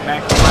way with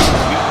Max Bryant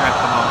Jr. at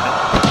the moment.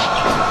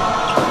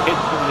 Kids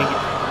in the lead.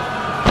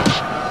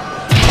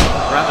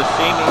 Around the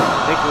same age as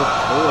Nicholas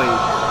Boyd.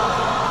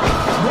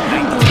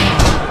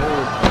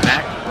 19-year-old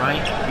Max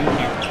Bryant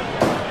Jr.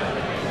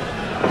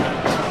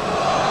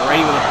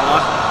 Already with a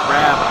Boston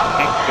grab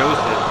on Hank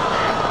Joseph.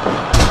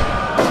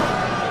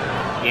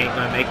 He ain't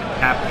going to make him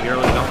tap the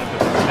early going with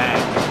this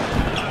match.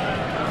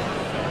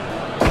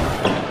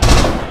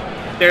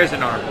 There's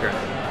an arm grab.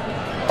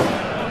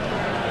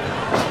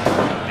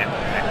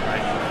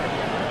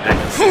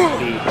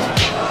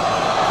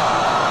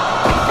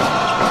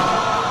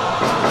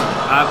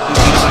 Obviously,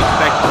 we don't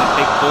expect him to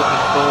take full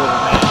control of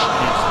the match in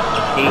his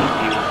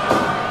debut.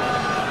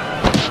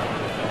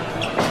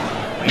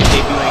 When he's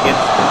debuting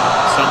against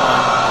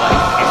someone like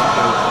Hank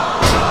Joseph.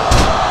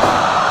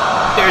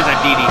 There's a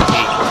DDT.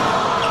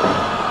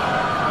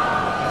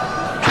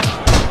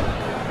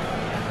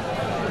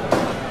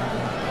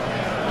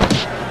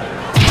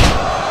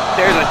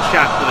 There's a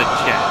shot to the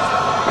chest.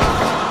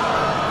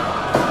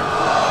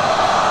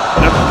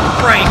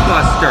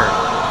 Brainbuster!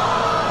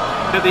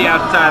 To the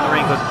outside of the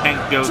ring goes Hank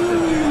Joseph.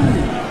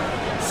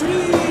 So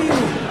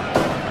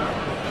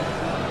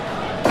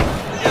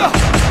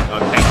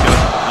Hank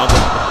Joseph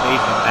elbows the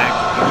face of Max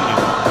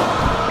Jr.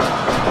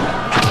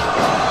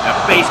 A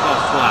baseball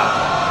slap.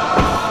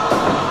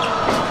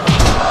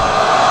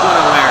 What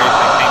a lariat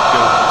by Hank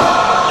Joseph.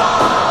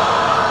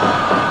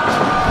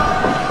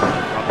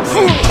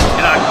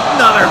 And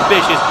another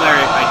vicious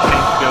lariat by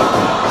Hank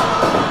Joseph.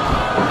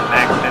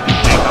 Max had to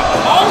take off.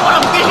 Oh, what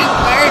a vicious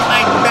lariat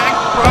by Max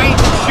Bryant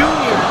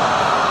Jr.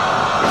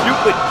 You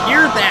could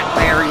hear that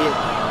lariat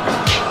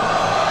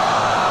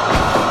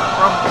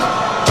from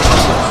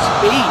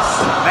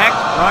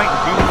Bryant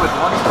Jr. with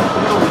one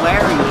little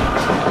lariat.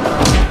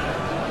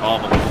 Oh,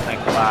 but we'll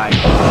think live.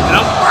 And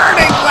a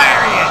burning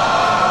lariat!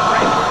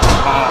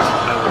 Oh,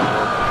 that would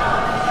work.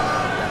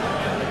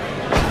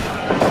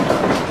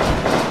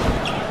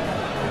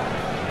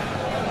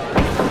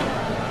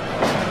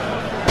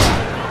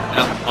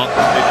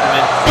 Uncle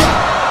Fisherman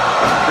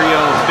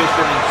Trio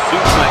Fisherman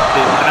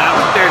suplexes. And out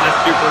there's a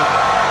super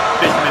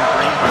Fisherman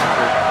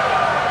brainbuster.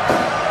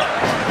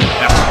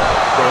 Yep,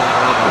 rolling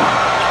elbow.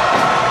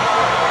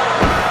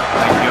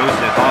 By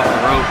Joseph off the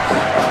ropes.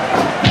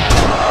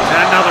 And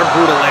another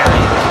brutal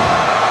lariat.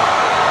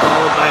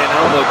 Followed by an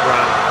elbow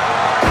drop.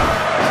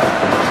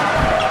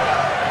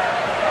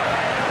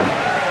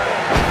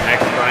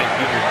 Max Bryant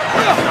Jr.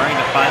 trying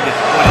to find his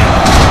footing.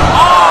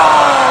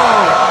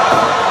 Oh!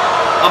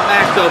 A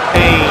Maxo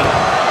Pain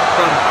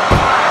from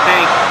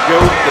Tank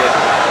Joseph.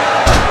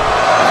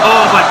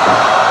 Oh, but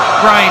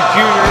Bryant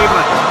Jr. able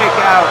to kick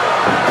out.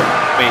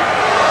 Wait.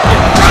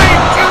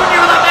 Bryant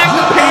Jr. with a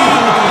Maxo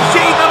Pain!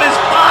 Shake of his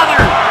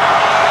father!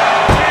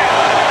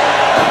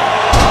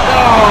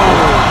 No!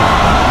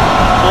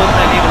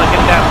 Bolton able to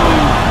get that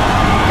move.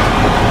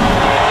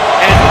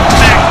 And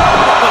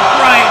but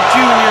Bryant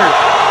Jr.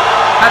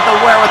 had the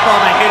wherewithal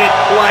to hit it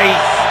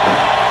twice.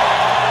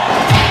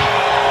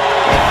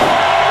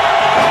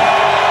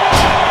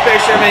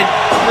 Fisherman,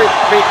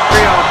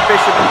 trio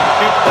Fisherman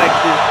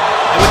suplexes,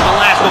 and with the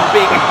last one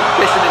being a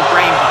Fisherman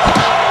brainbuster.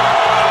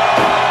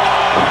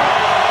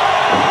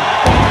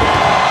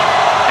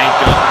 Hank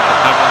Joseph to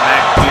cover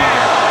Max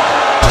Jr.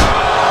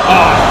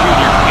 Oh,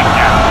 Jr. kicked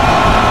out.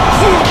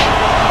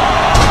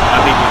 I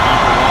think we're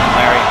going for one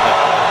Larry, but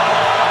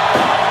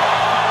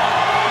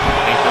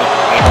Hank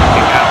Joseph able to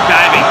kick out.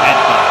 Diving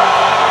headbutt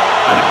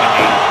on a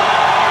Canadian.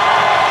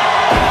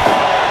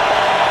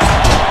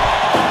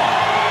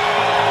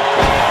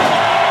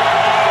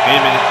 Wait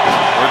a minute.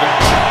 Northern?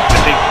 I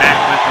think Max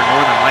went for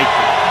Northern Lights.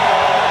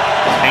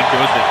 Hank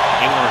Joseph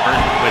able to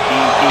reverse it with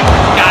DDT.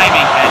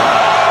 Diving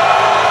headbutt.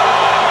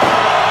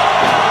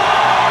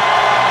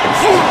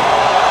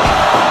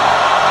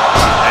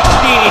 That's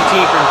DDT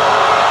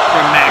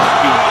from Max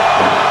Jr.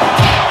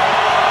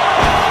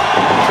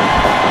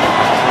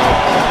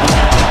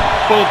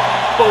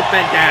 Both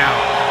men down.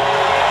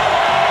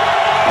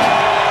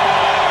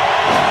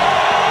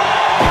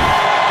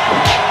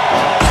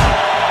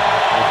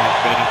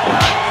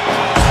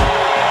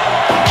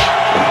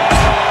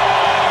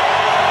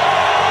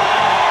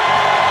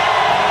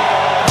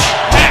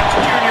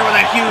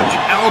 Huge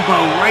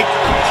elbow right to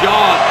the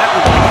jaw. That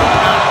was knocked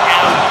out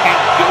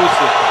Hank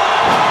Joseph.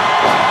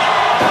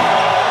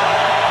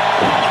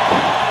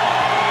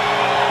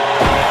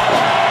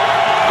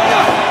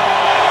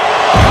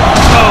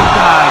 Oh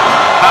God,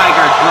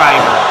 Tiger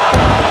Driver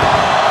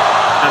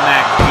to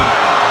Max Jr.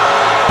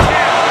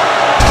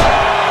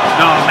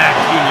 No, Max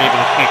Jr.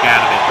 able to kick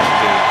out of it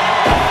too.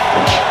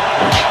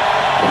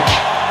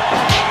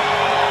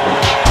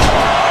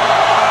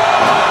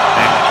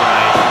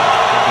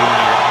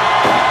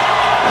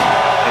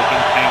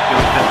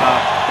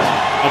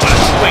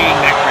 Swinging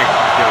neck break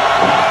from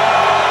Joseph.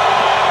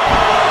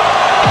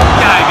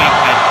 Diving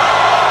head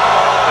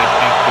by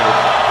Tank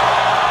Joseph.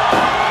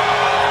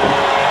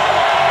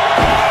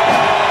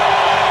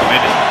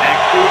 Wait a minute, Max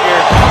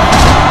Jr.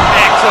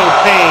 Maxo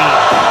Pain.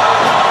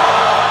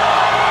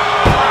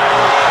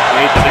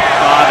 Wait to his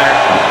father.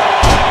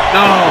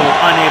 No,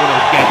 unable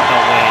to get the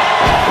win.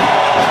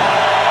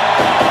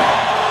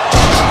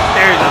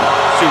 There's a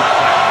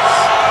suplex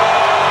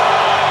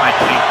by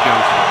Tank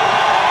Joseph.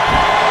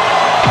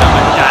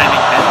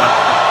 Diving headbutt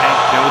from Tank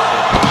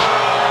Joseph.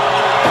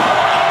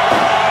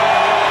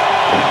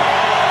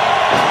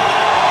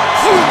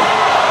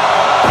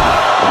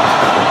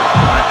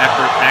 What an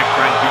effort Max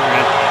Bryant Jr.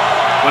 has.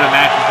 What a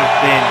match this has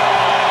been.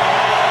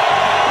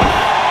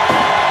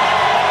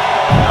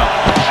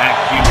 Max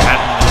Jr. has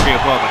him in the tree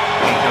of but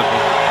Tank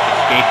Joseph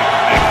escaping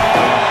from Max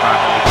going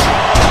properly.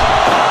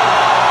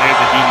 There's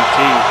the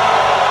DDT.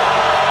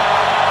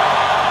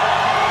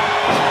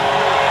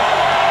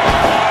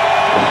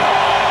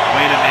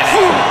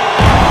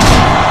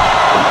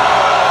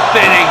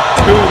 Spinning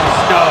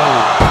tombstone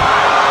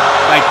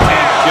by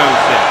Tank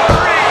Joseph.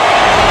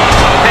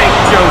 Tank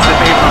Joseph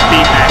able to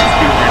beat Max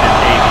Jr. in his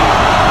debut.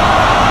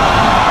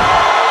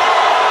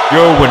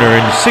 Your winner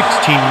in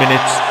 16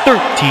 minutes,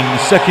 13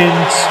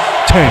 seconds,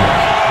 Tank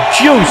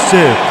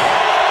Joseph.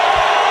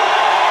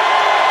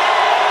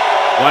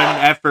 What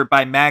an effort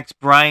by Max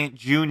Bryant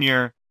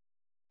Jr.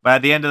 By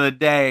the end of the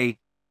day,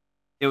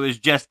 it was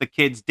just the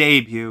kid's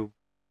debut.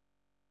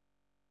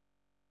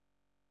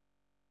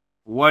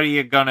 What are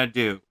you gonna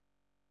do?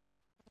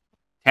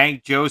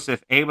 Tank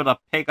Joseph able to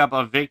pick up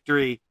a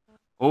victory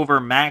over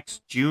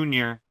Max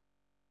Jr.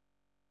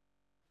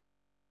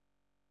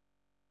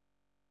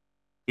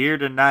 here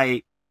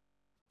tonight.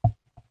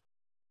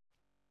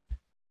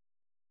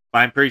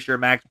 I'm pretty sure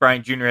Max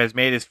Bryant Jr. has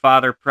made his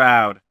father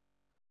proud.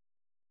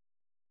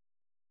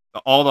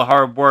 All the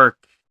hard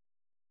work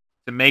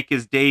to make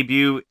his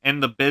debut in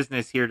the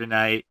business here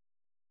tonight.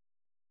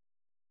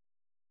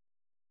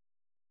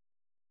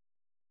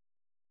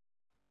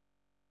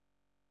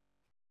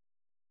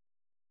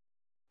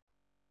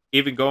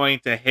 even going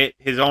to hit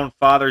his own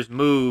father's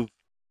move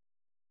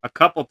a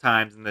couple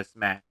times in this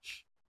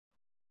match.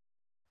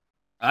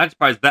 I'm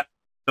surprised that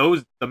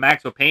the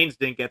Maxwell Pains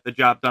didn't get the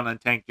job done on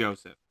Tank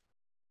Joseph.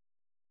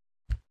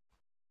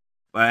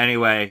 But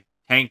anyway,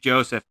 Tank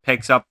Joseph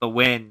picks up the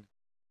win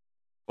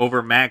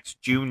over Max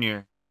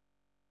Jr.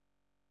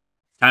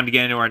 Time to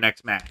get into our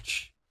next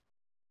match.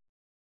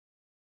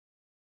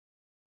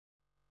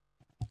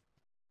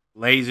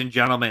 Ladies and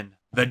gentlemen,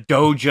 the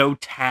Dojo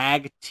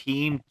Tag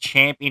Team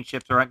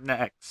Championships are up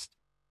next.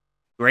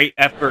 Great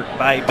effort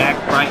by Max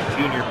Bryant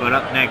Jr., but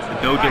up next, the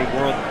Dojo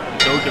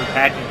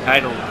Tag Team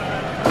titles.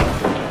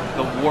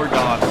 The War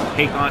Dogs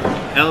take on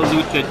El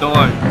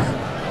Luchadores,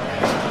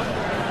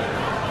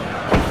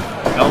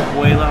 El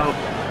Vuelo,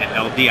 and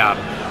El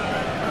Diablo.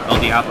 El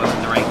Diablo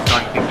in the ring,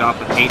 starting kicked off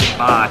with Aiden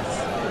Boss.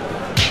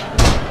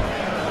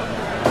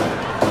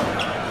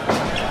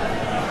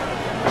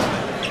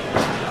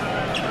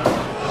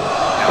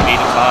 Now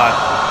Aiden Boss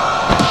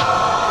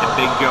and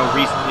Big Joe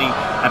recently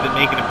have been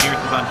making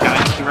appearances on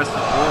Dynasty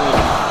Wrestling World.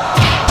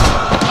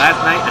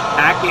 Last night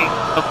attacking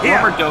the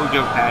former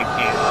Dojo tag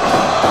team,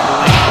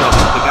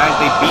 the guys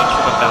they beat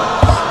for the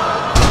belts.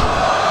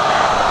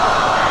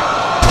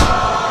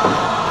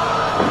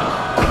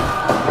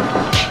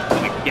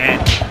 And again,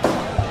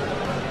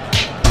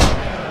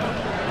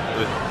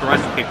 with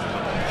thrust kicks to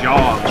the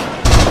jaw.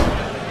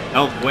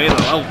 El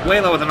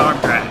Vuelo with an arm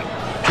drag.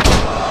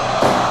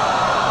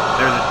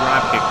 There's a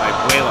drop kick by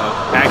Vuelo.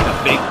 Back to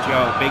Big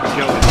Joe. Big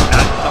Joe is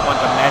not someone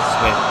to mess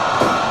with.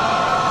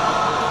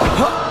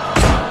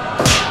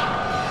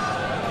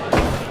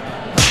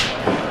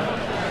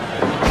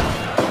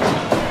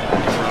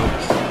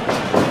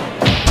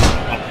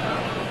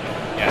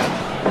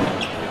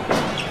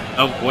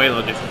 El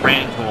Vuelo just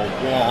ran into a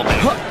wall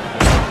there.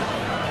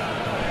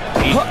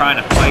 He's trying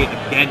to fight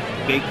against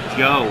Big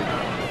Joe.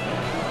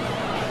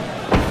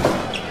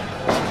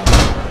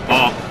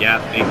 Oh, yeah,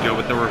 Big Joe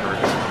with the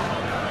reverse.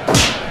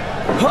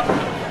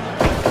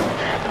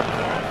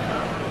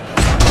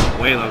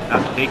 Vuelo's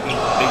not taking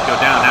Big Joe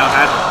down. Now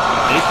has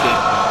position.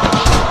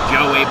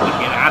 Joe able to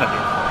get out of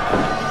it.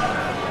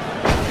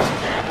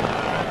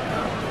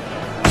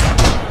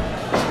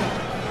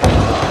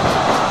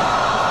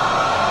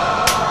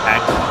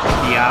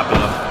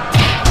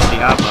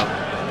 Diablo.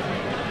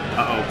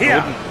 Uh-oh,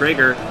 golden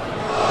trigger.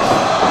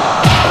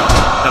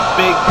 The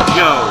Big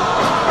Joe.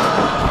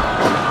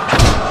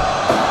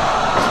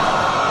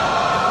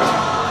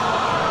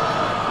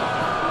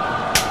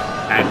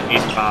 And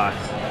Aiden Boss.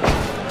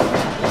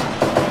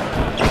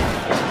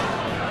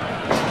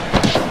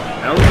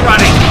 A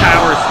running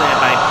power slam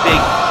by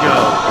Big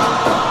Joe.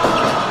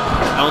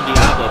 El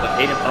Diablo, but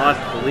Aiden Boss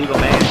is the legal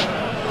man.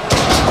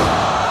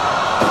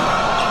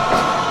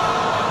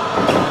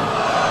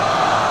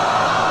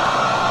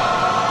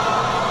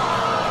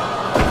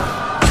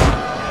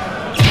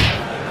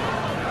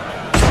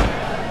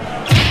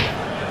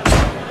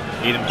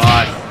 Aiden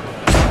Boss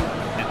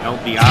and El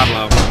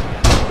Diablo.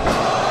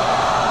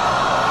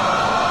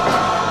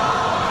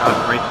 Shot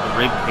right to the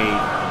rib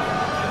cage.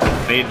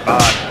 Aiden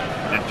Boss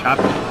and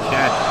chopped in the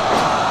chest.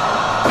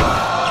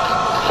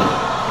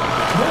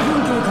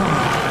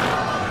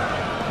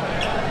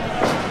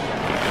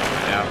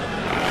 Yeah.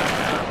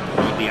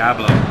 El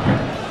Diablo.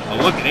 Oh,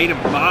 look at Aiden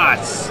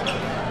Boss.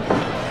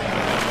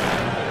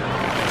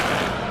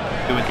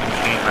 Doing some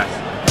chain wrestling.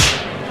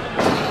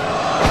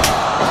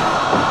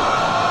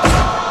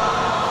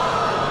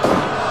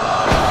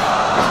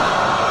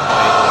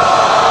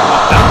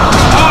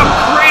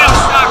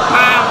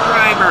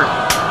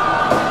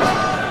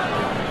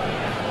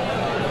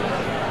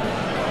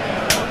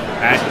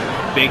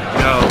 Big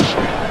Joe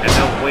and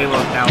El Vuelo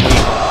now legal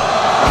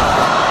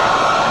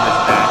in this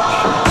match.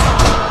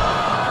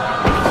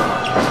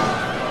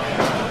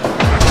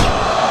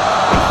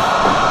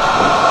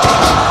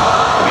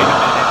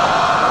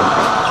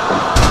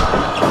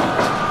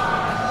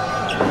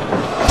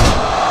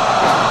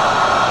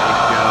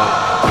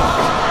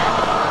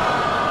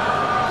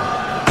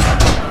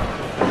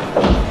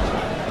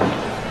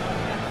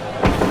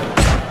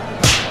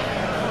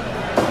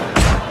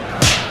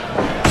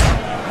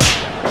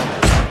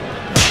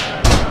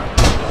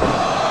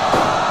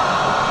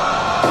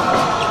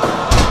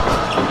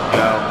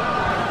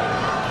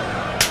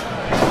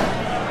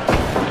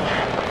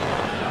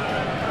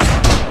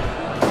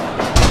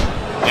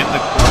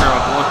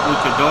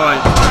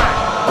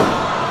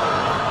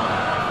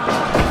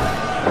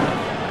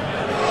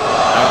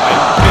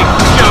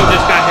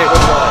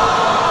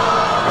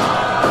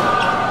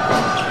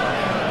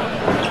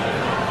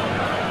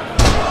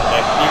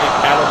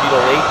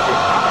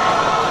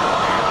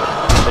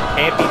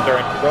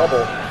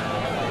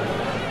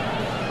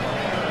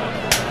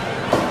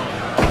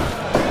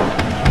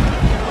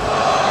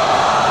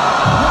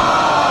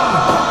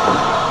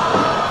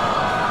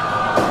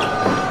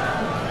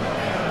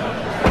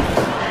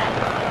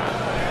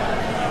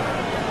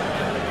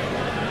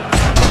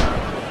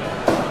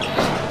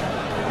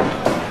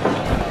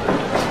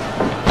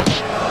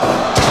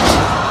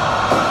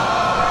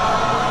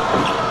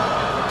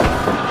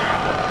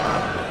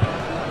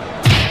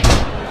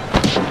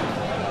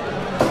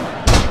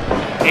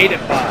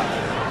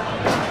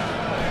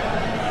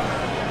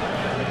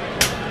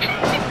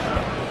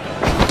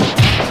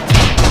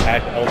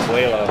 Back to El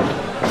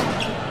Vuelo.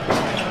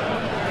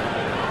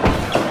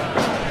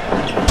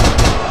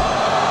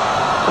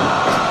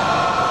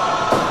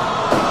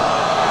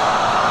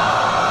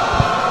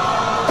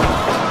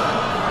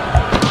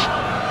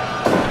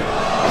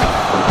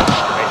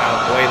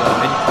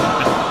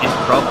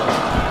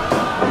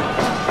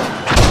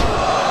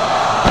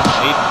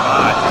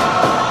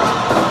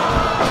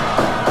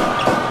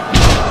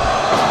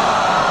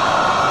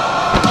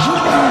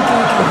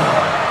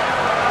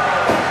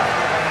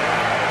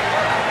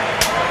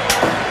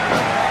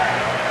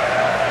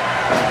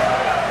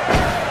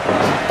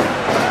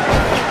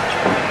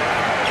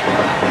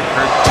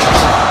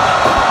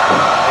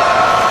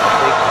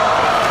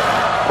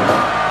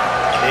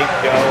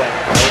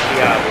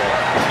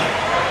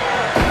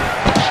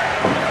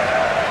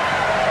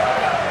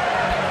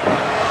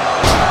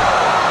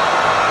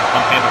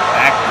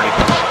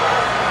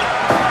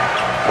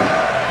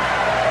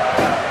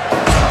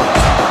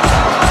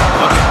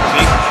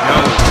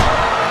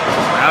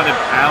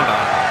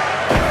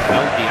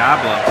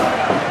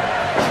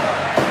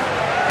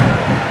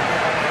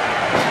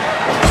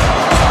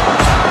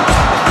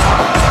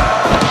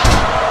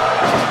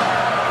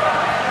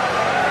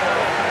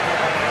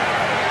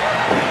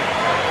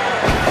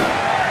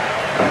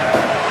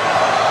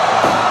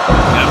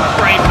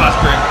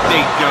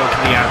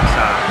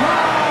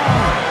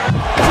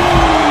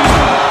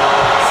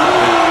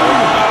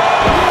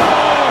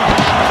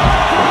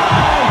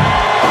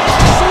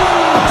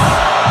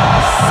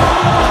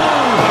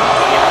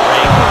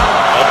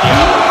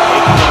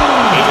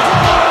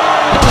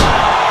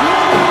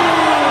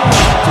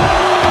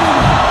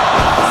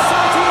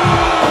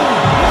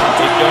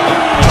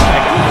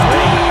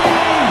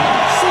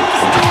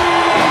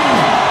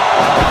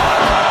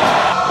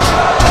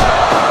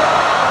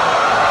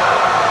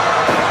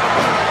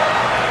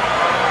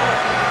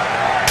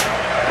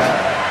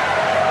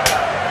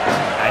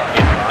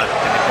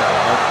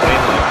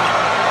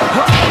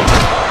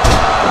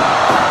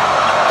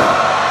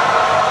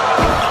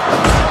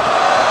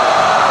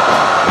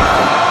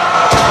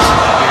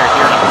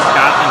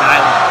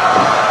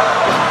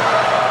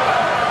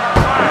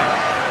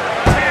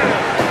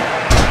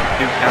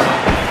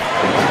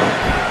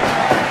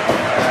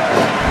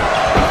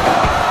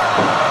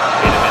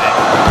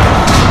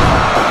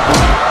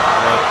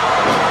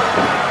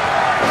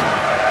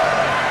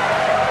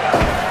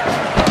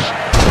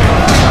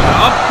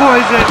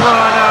 Poison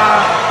runner!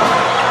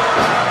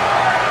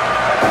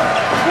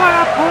 What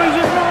a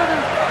poison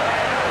runner!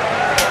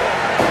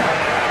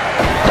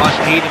 On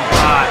Hayden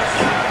Potts.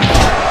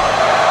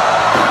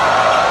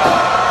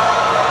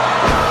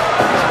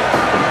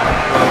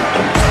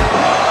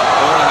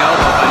 Rolling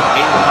elbow by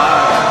Hayden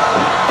Potts.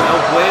 No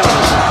Vuelo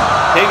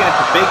taking it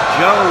to Big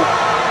Joe.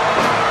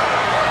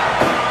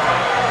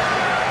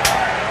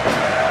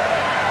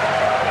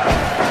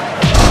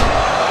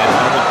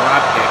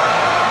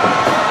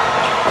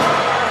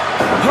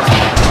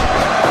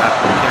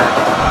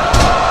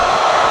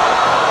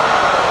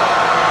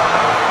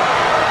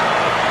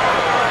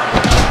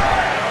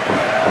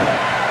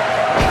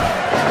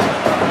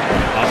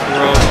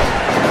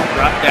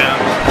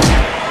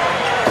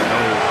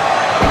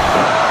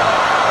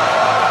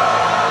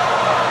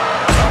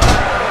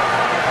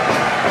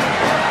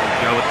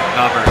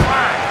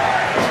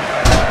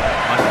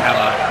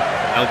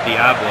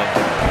 Diablo.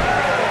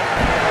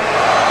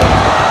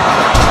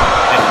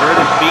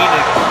 Inverted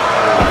Phoenix.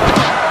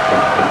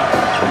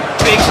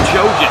 Big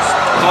Joe just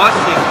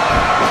tossing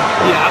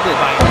Diablo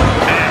by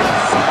his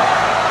axe.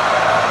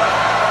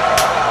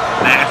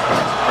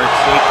 Masters first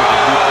safe with the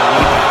Lucha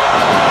Libre.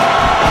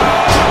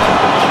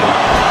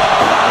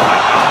 Oh my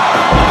god.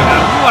 Look at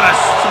that. What a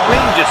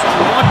swing just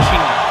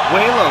launching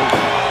Vuelo.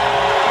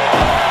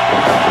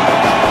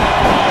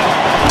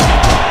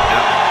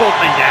 Now both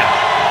men down.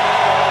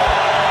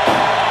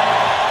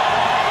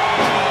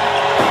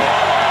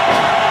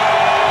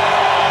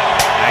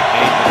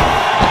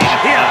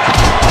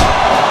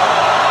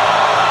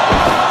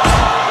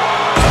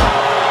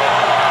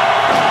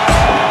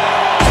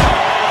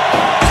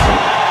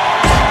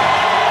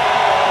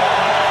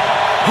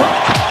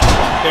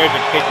 There's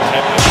a kick to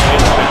heaven.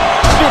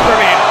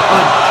 Superman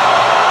punch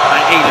by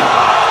Hayden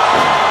Potts.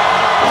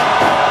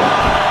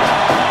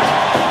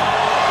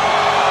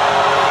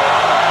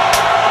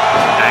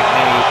 Back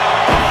eight.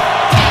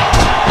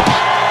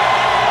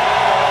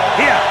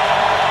 Here.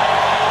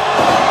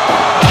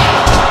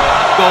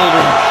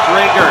 Golden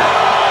Trigger.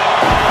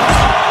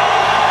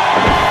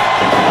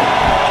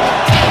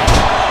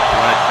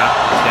 What a top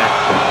deck.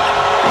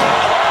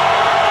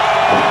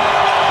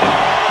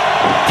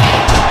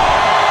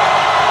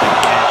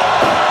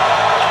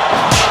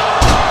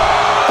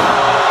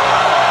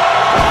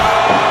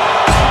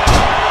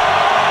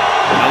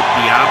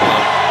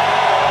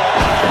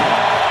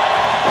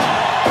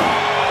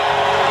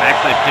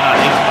 Actually, pin on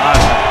Hayden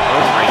Potts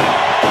both right.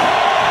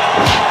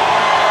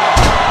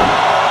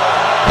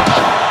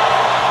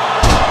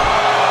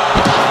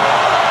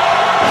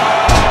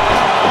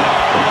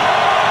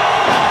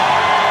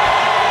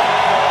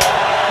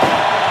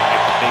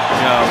 Big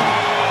Joe.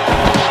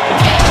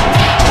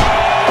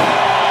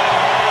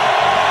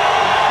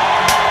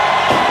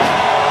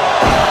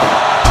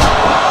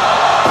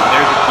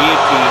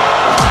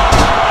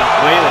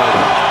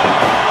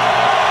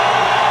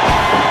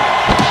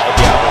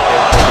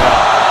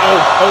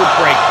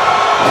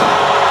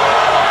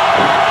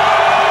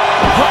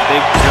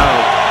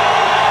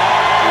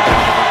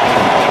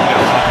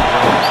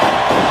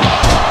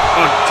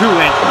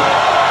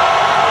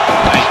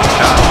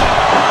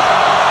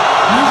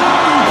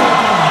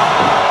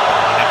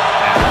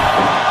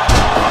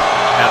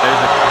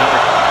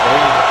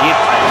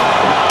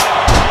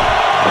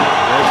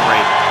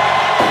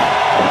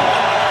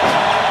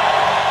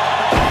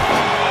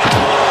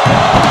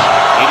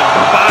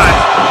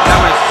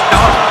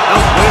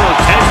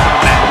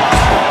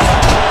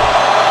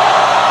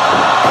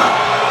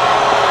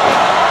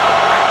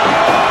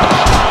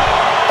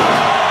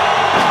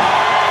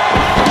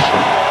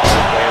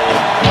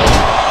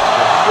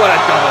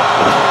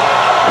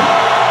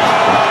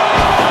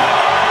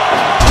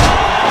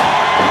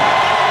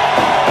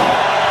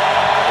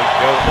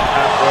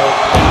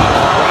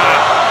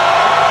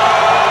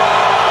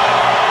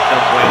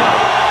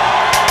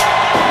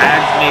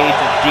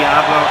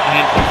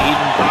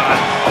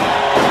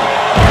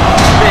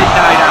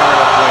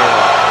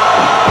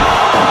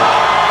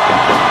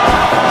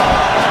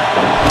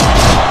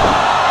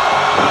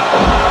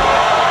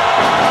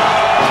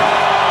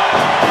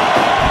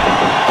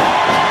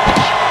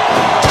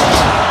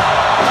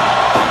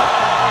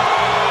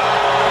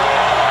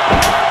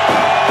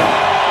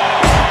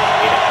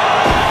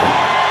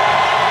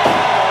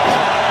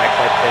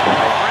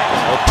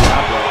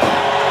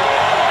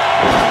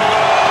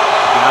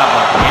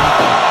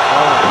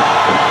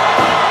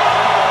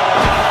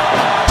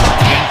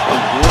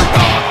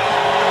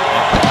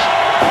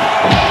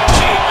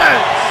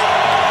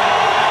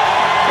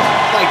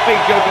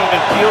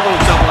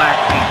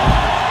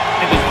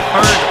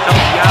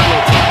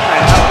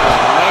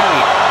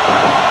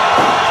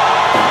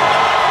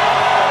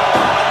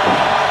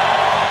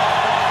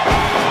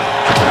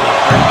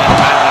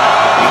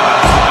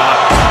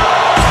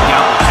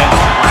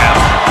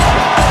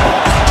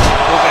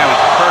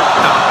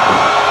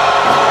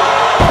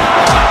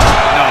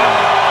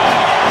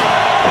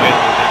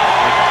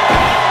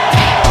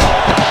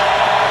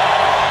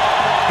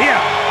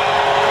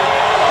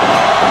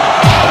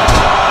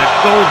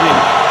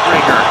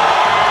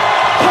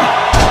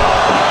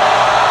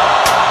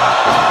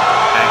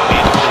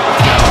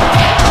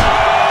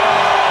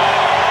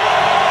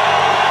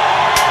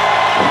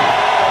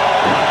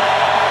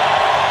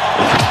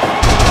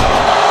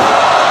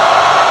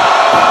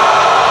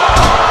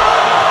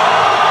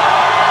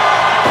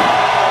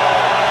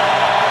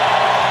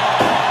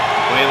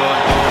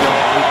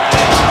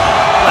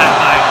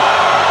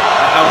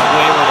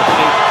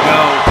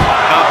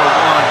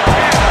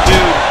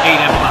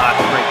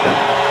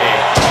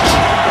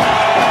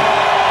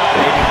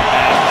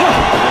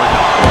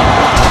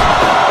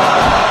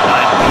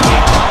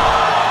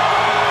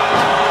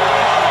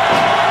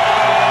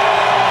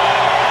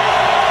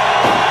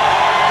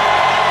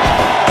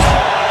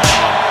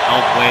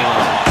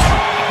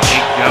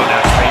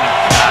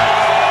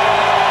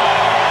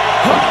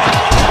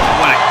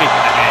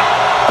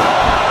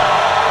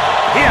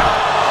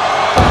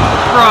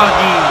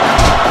 Froggy.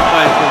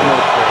 But it's a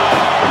real trade.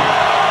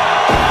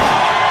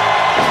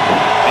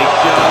 Big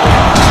Joe.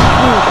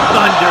 Ooh,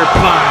 Thunder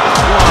Bomb.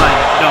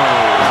 1, no.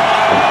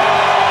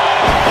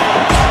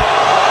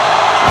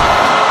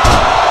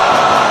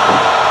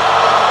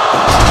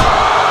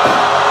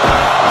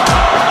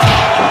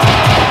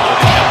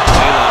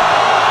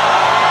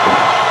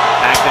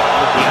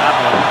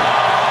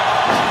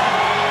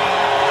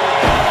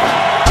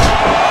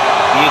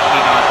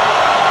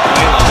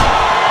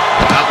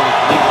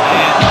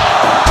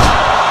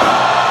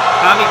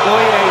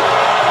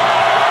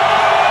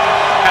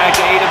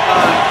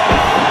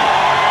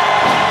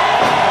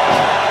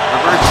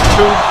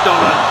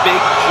 Tombstone on Big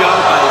Joe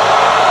by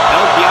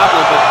El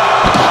Diablo, but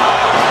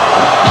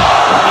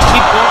he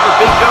keeps going for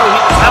Big Joe.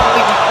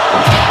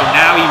 So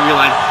now he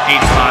realizes 8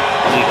 o'clock is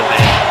the legal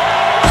man.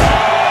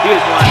 He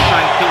was the one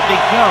trying to kill Big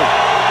Joe.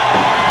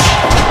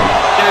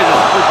 There's a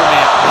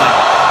Superman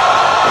punch.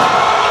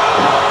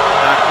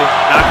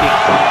 Knocking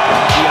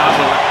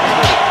Diablo to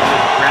the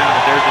ground.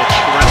 There's a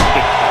thrust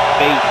kick to the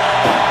face.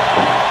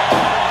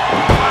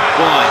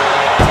 1,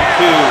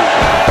 2,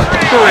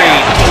 3.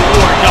 The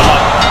War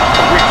Dog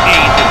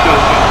retain the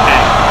Dojo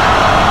tag.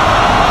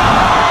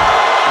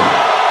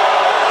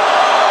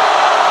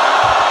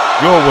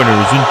 Your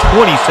winners in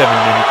 27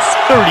 minutes,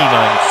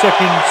 39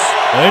 seconds,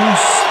 and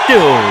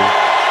still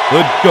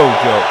the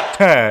Dojo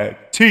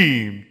Tag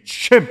Team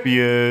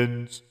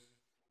Champions,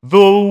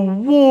 the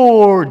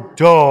War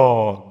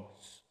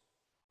Dogs.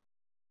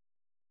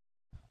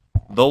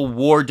 The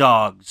War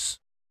Dogs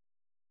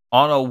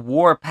on a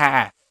war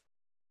path.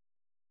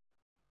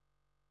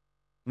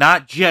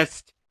 Not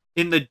just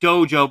in the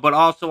dojo, but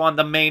also on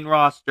the main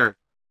roster,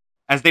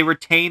 as they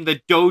retain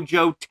the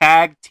Dojo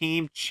Tag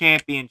Team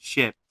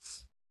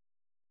Championships.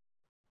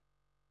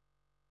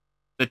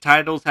 The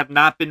titles have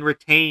not been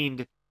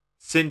retained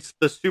since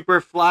the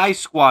Superfly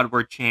Squad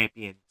were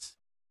champions.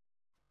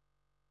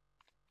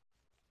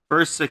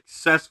 First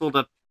successful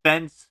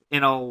defense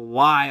in a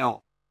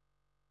while.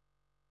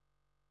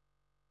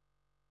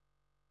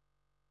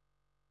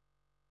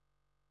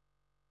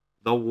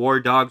 The War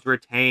Dogs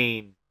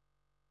retain.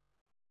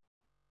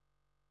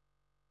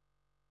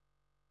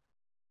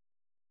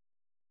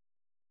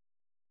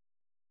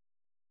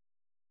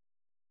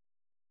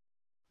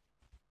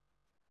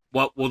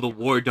 What will the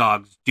War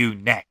Dogs do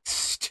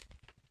next?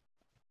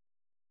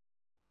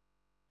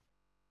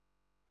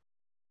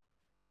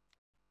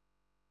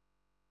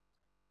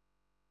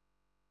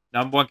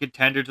 Number 1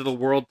 contender to the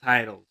world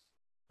titles.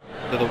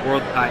 To the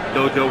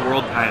Dojo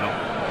world title.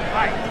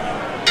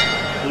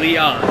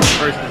 Leon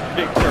versus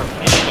Victor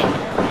Mitchell.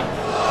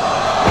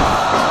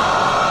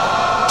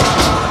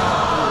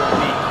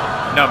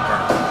 Number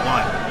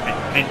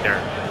 1 contender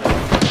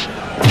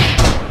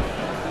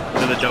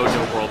to the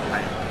Dojo world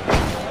title.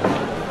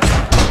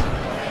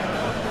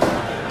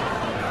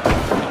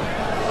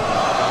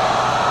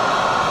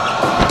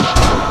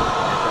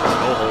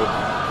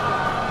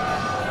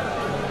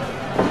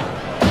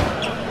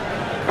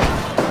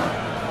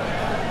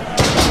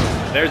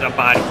 There's a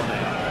body slam.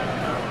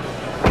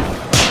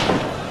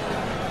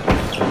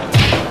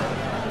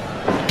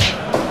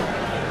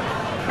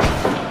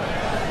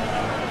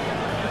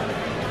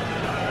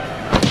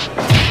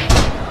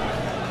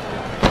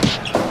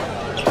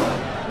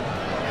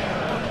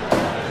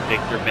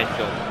 Victor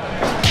Mitchell.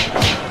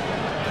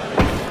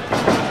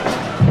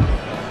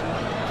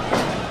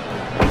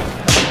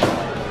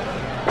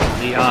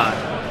 Leon.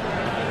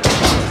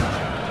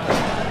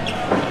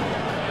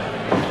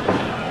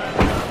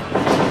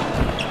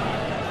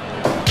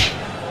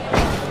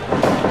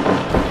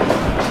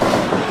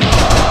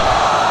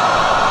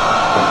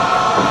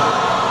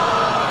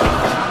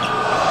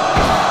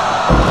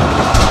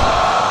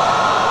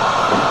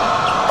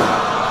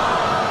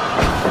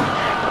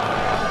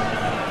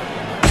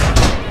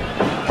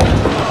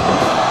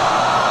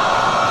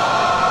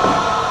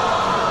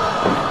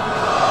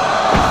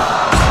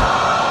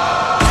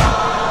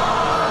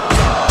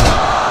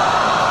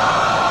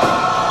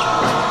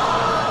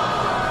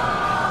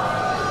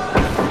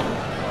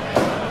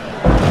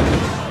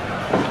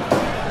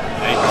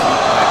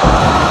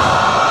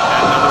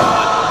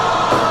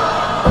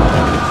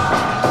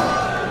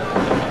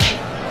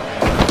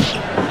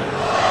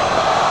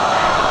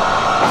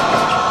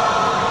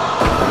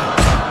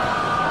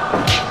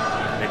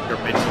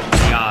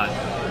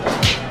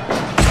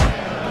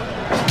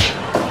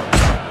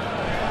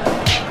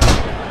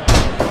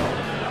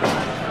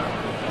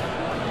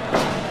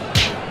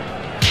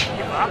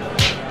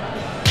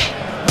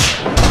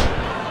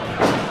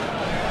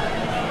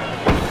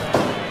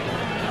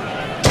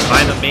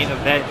 Main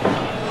event,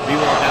 we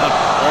will announce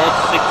all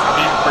 16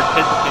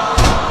 participants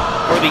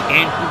for the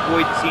Andrew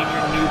Boyd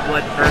Sr. New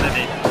Blood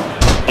Tournament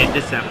in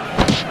December.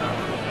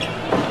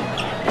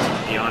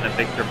 Leon and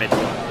Victor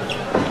Mitchell.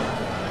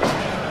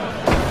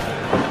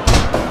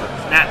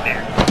 Snap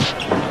there.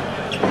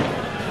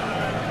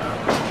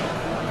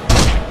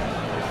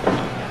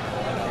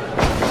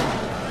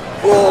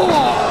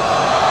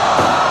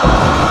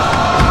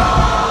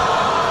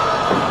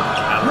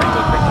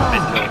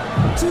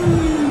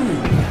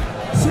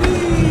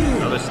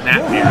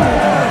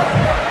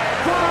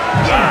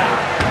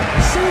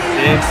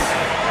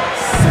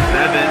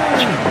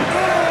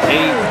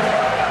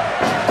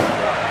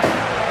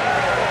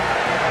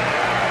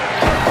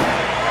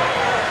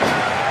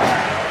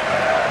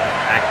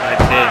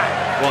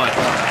 One.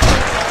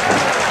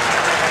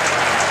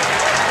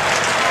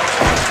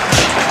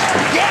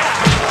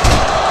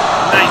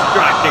 Nice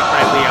drop kick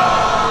by Leon.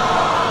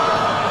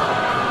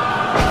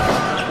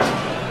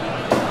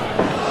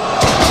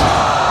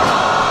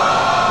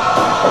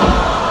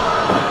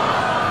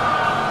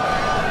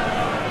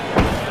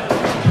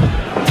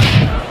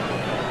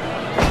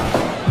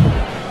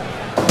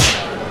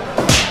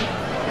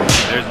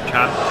 There's a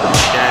chop to the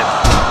chest.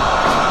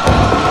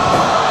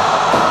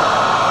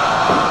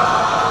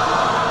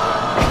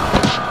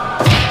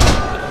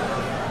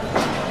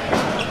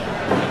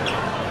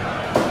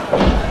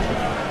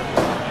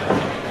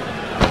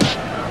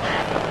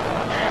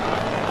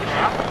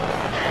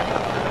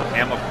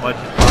 Hammer clutch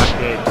is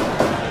locked in.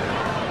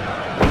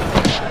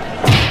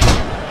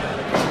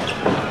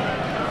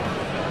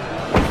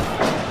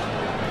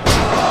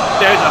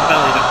 There's a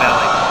belly to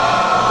belly.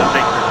 The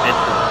Victor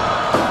Mitchell.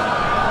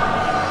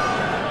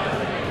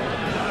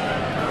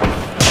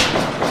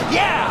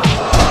 Yeah!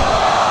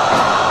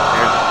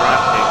 There's a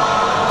drop kick.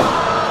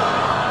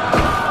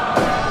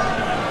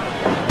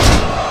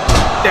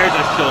 There's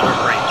a shoulder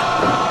break.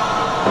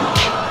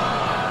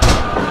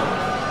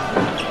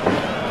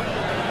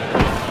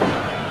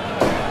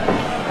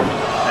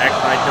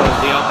 Backside toe,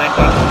 Leon then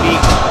got the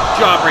feet.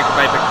 Jawbreaker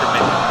by Victor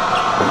Mitchell.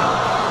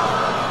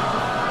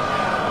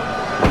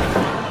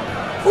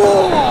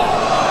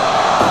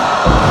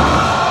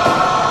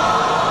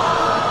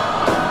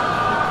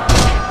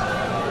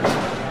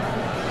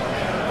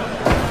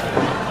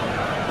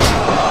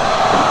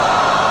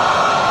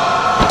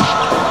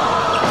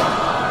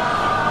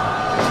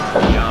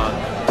 Leon.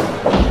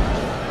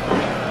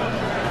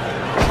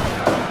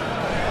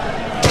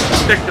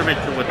 Victor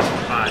Mitchell with the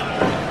 5.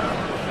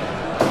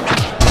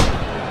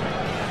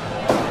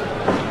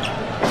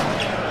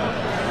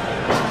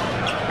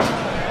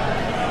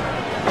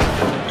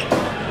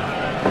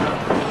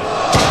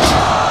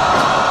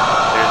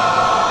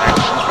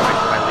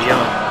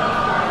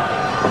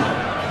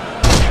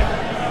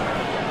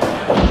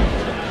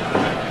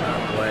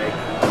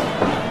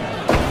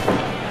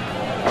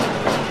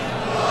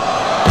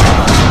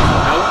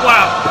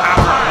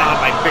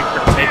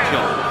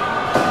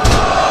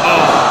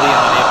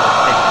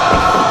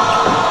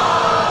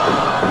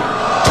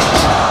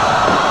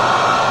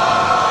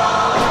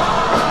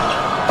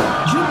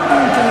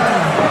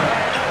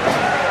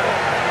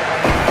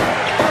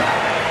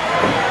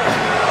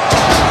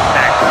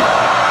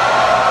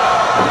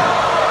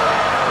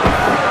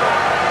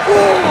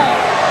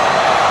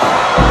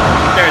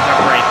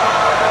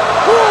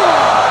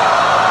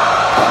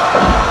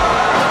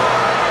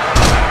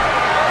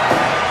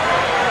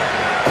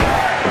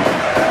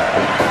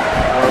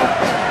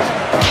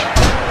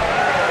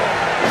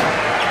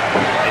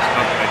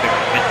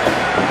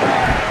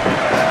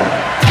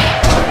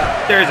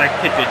 There's a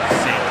kitchen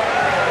sink.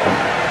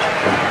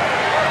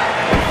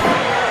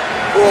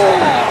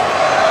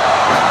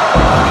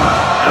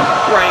 A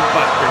brain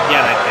buster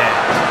yet again.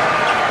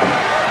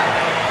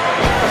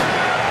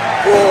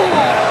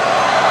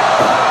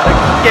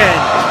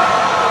 Again.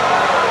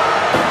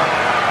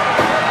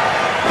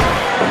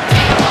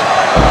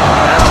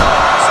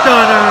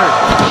 Stunner.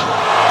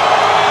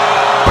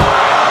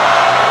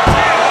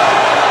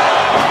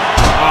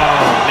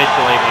 Oh,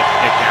 Mitchell able to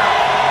kick out.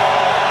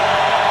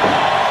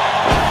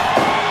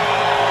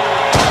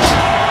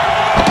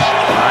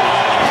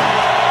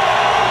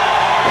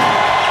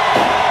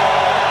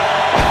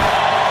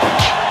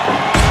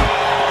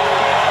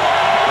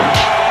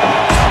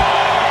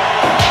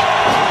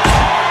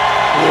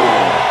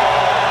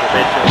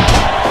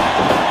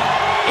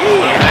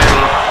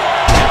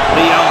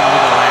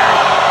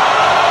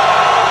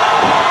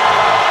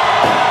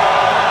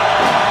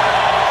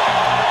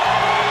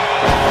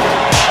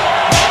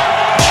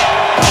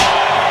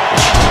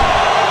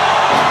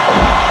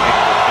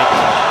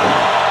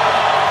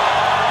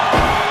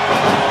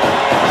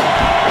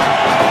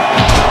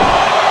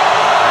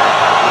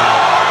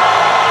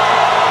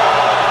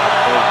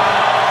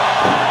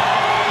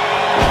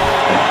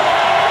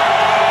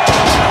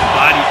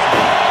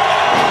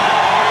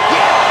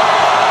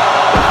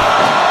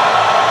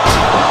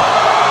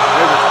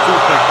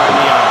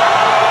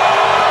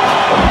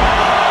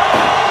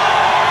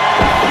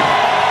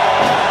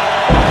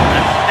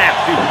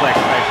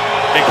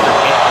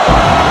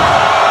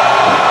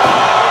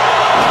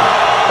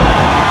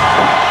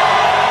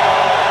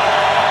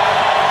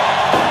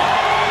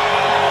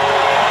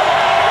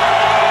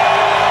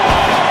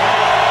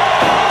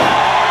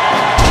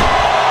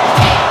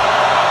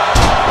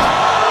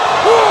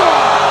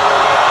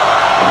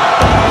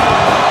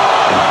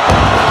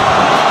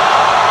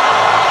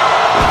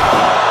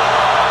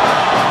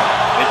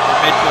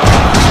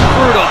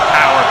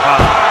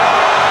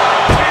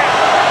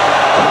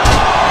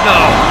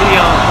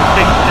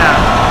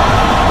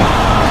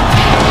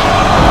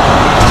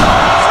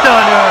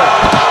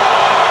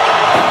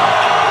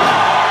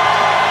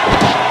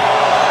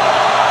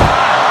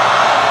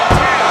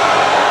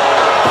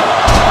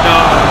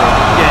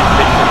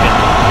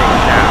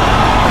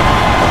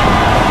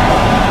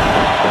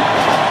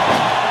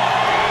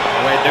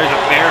 There's a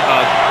bear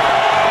hug.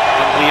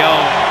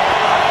 Leon.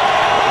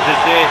 Is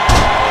this it?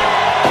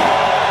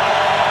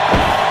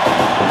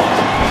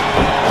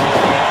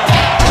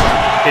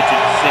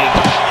 Kitchen sink.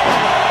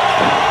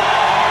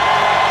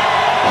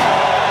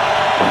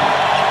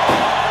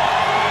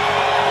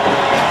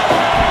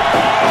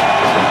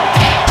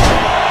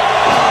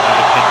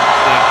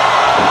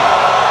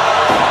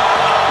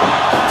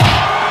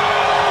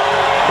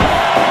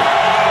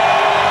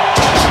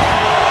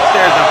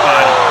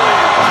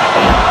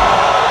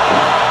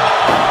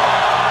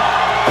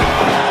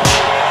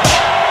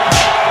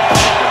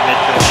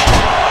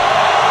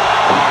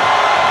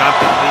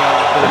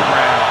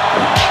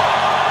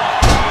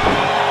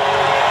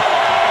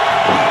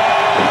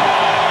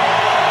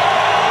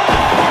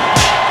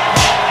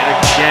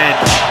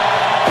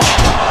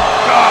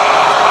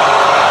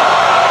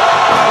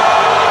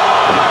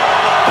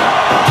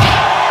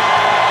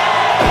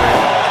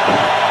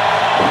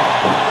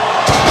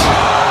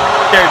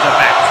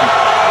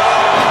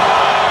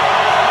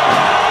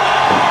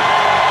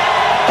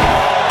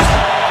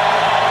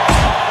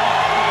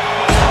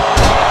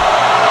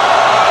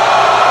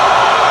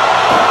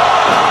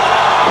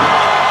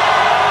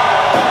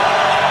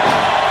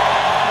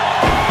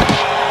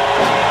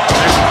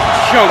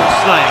 Choke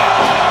slam.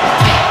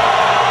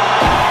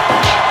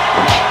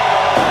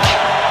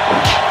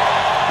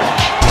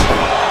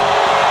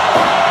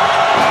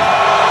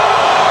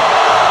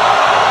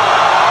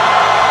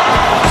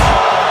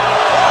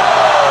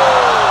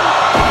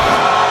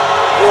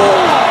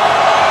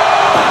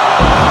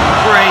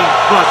 Brain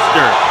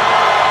buster.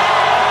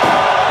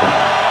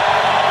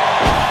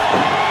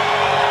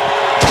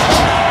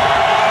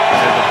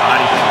 There's a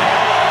body slam.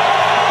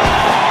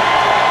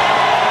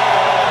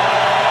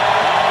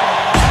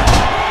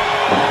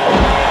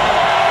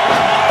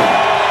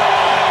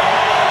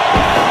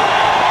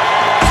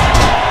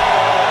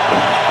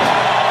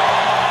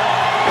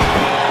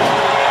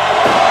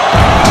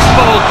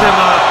 Him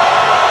up.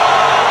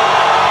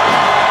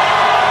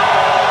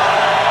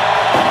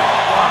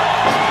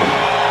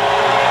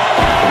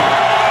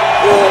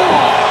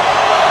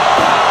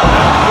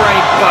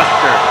 Brain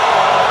buster.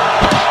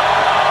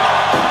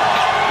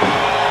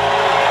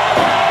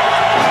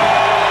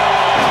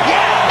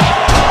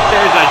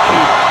 There's a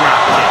huge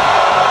drop kick.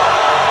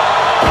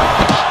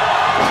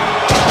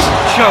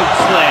 Choke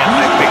slam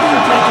by Victor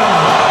Mitchell.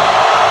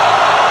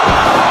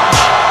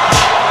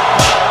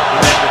 He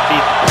then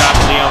proceeds to drop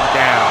Leon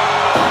down.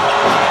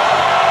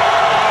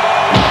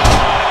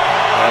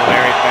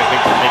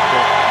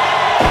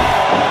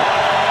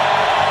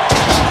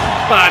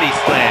 Body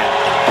slam.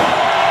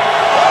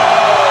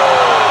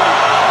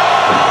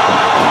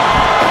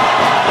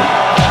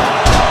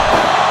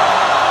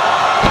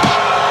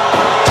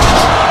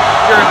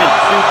 German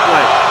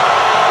suplex.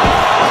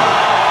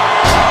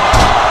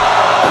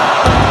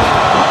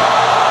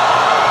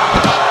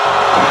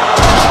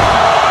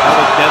 That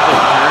was deadly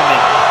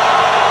German.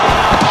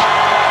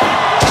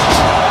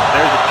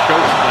 There's a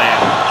choke slam.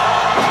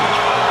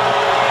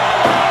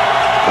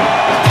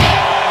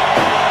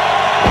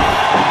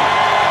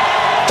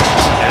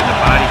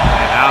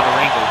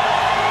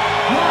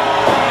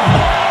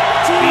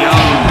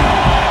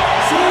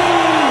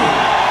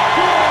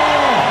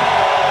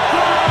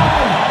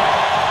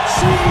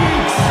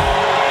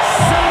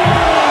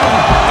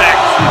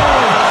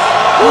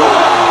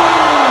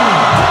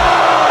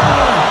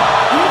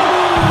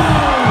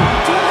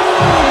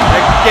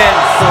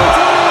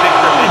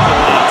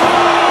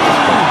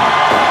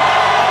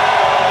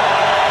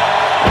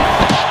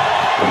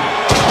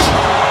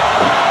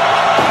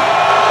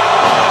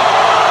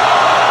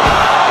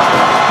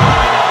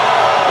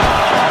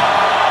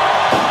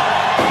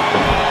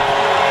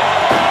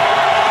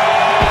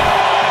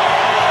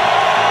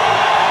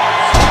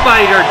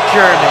 Spider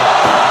German.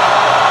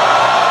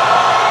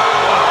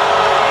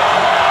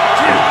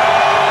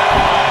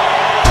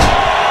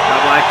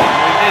 Double action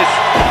doing this.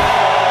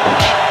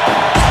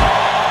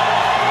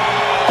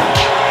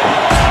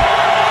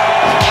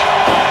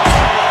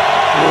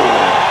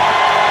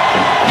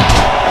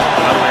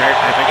 Larry,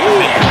 I think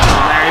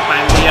Larry by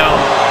Leo.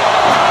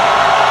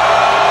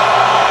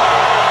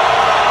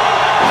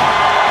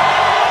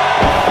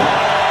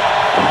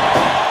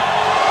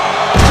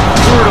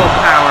 Brutal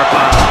power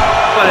bomb.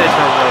 But it's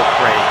a rope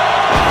break.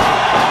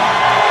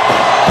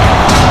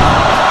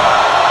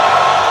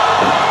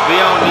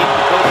 Leon needs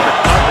to go for the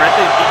cover. I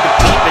think he could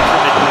beat Victor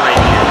Mitchell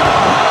right here.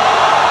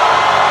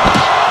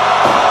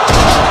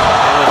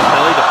 And with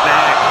belly to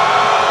back.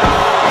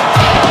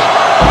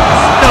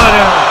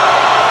 Stunner!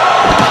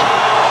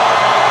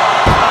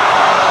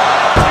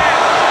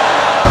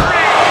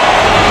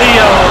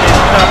 Leon is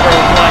number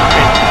one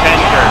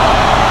contender.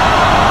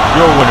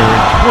 Your winner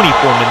in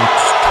 24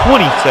 minutes,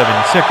 27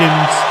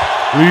 seconds,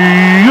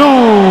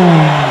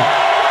 Leon!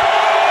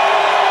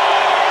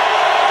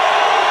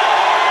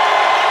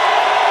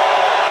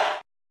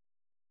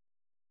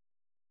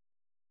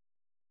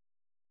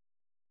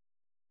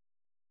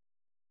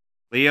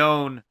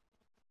 Leon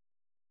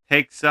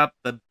takes up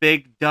the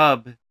big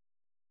dub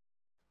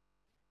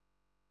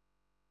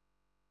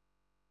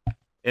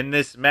in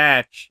this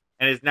match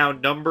and is now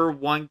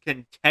 #1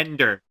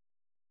 contender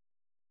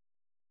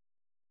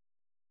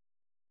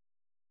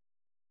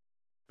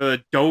for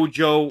the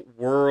Dojo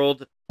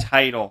World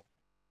title.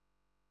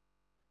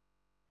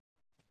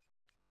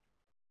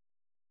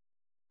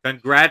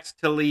 Congrats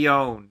to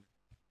Leon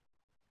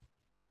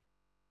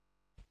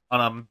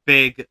on a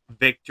big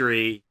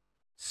victory.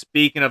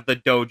 Speaking of the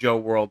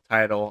Dojo World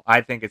title,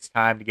 I think it's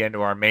time to get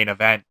into our main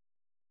event.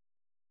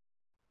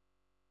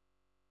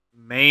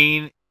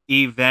 Main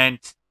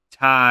event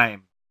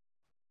time.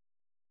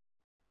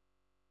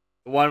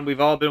 The one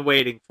we've all been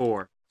waiting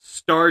for.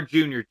 Star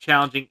Jr.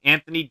 challenging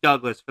Anthony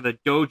Douglas for the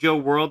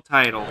Dojo World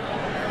title.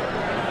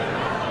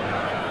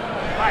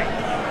 Fight.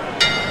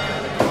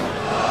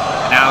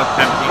 And now it's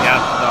time to be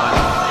announced on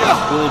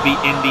Colby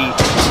Indy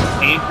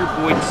Andrew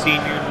Boyd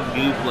Sr.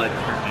 New Blood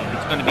tournament.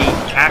 It's going to be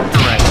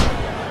Actorite,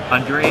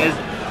 Andreas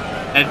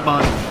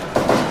Edmond,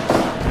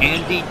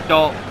 Andy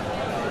Dalton,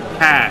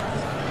 Cass,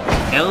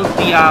 El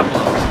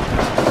Diablo,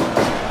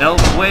 El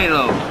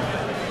Vuelo,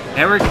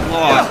 Eric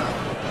Loss,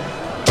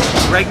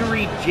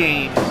 Gregory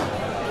James,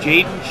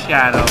 Jaden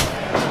Shadow,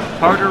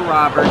 Carter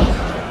Roberts,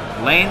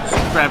 Lance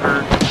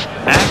Trevor,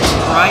 Max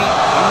Bryant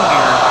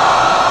Jr.,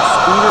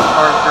 Scooter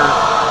Parker,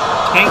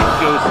 Tank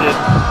Joseph,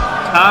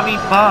 Tommy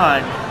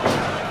Bond,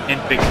 and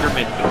Victor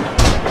Mitchell.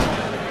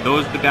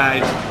 Those are the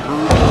guys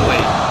through the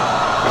way.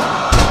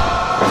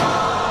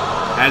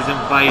 As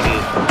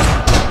invited.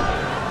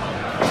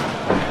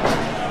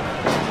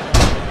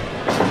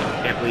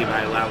 Can't believe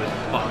I allow this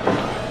fuck.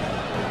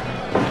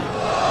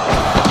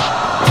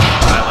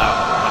 I allow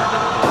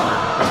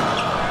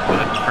for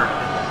the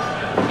tournament.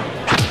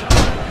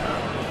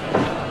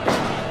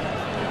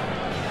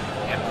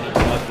 Anthony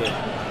Douglas.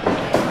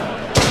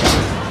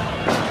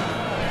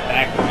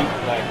 Back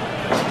suplex.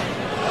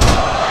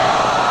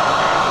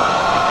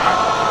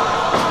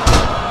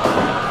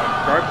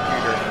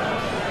 Sharpshooter.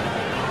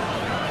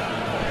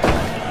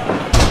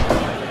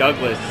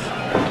 Douglas.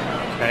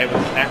 Okay, with a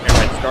snapmare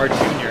by Star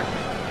Jr.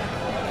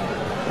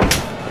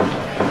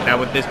 Now,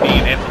 with this being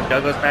an Anthony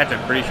Douglas match,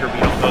 I'm pretty sure we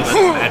don't know that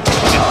the match is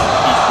against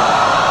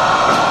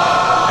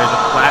There's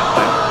a flat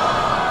one.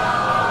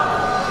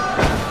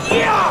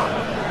 Yeah!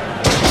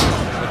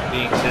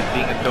 This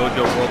being a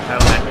Dojo World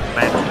title match,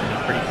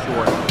 I'm pretty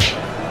sure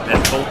that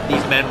both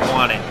these men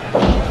want it.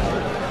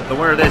 The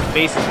winner of this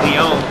faces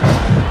Leon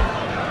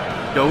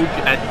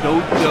at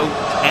Dojo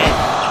 10.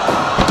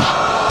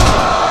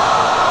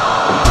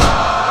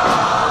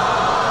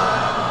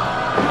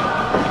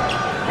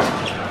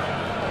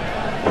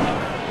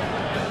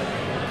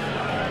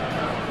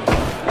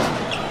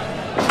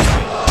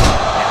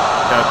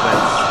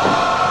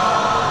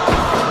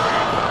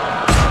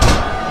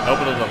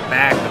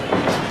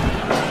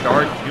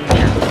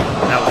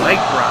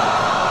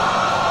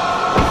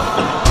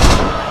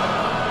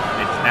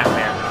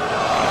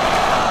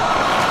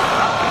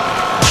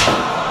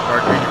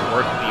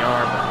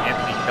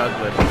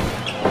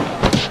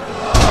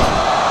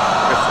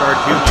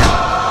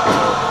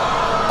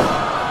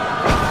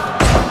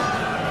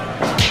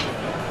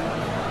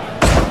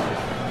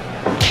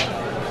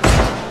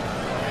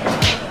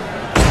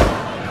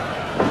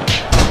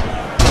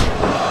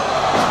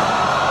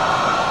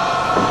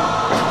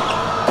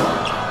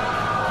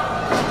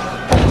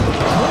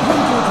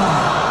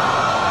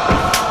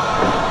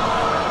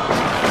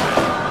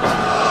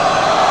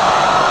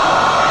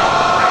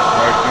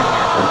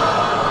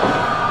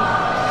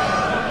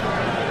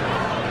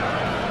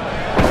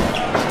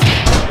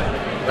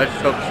 Let's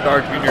hope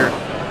Star Jr.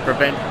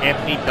 prevents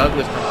Anthony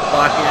Douglas from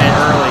clocking it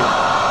early.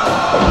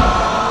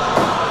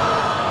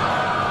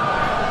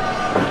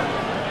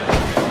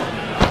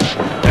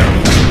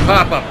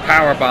 Pop-up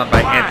powerbomb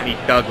by Anthony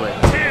Douglas.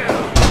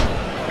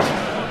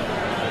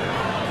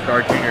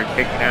 Star Jr.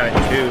 kicking out at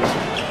 2.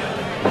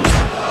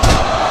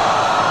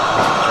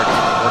 Star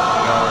Jr.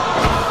 working on.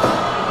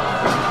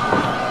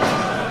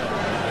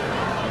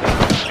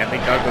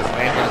 Anthony Douglas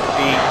lands on his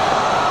feet.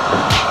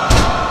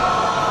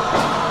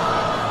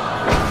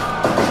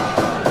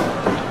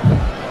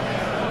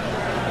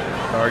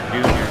 Star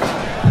Jr.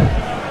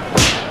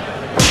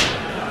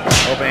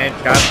 Overhand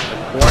shot from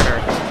the corner.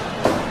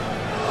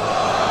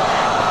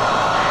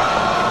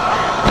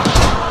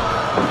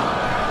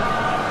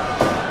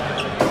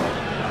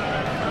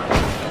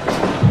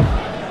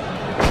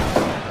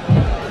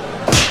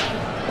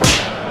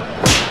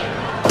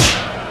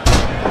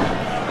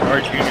 Star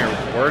Jr.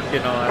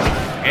 working on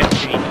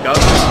Anthony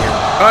Douglas here.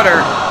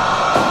 Cutter.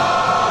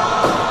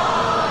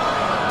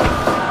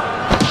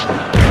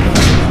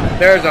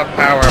 There's a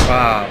power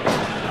bomb.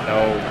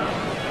 No.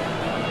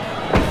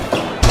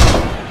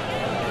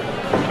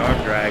 Arm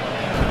drag.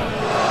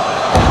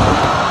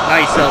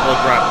 Nice elbow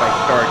drop by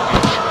Star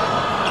Jr.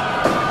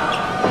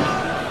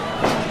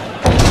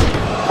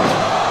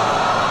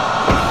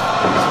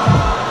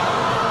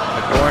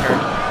 The corner.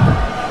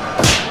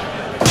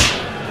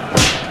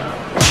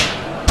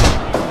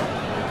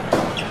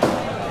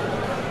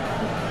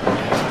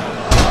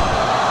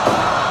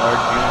 Star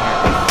Jr.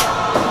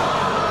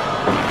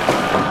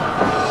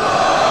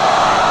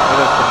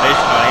 With a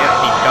submission on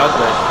Anthony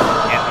Douglas.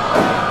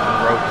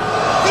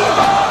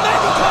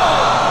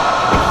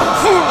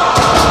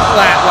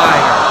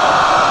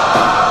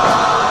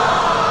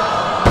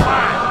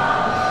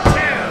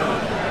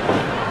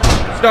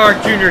 Star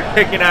Jr.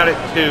 kicking out at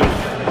 2.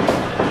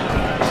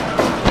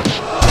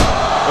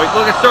 Wait,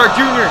 look at Star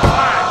Jr.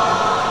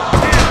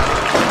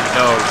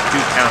 No,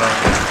 2 count on.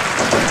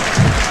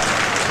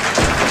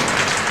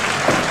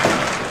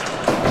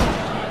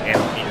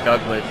 Anthony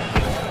Douglas.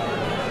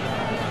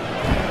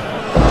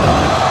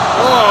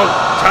 Oh,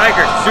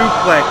 Tiger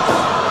suplex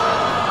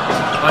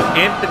on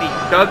Anthony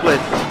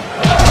Douglas.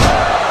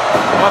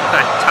 Off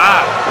the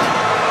top.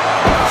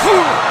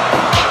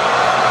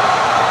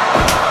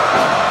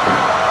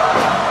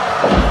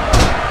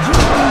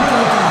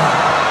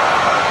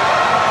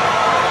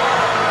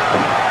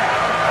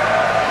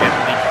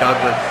 Anthony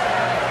Douglas.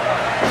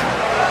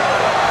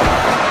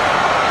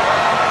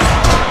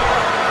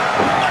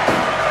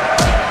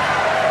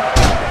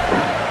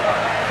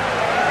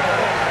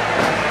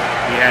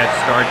 He has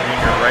Star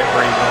Jr. right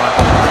where he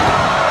wants.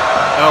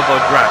 Elbow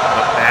drop to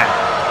the back.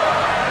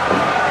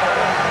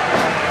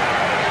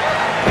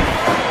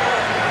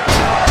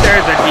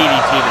 There's a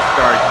DDT to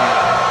Star Jr.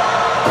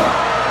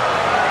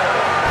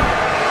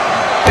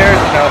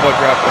 There's an elbow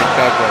drop by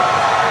Douglas.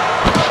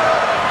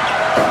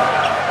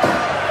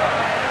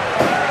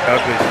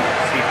 Douglas, you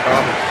can see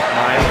probably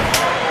smiling.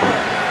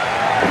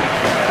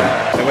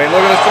 And wait,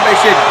 look at the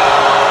submission.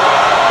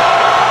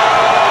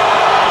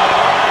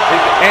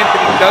 Is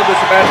Anthony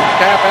Douglas about to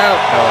tap out?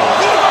 No.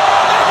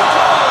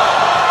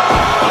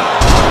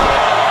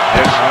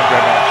 There's Andre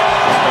match.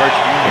 Star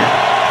Jr.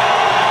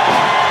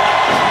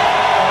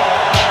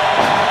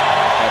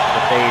 That's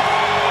the face.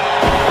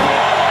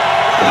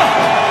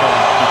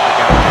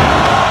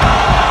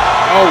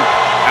 Oh,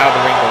 out of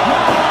the ring goes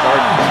Star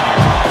Jr.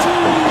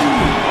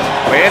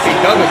 Wait, Anthony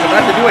Douglas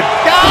about to do a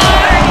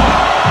dive!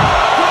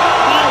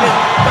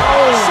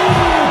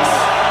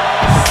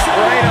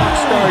 Right on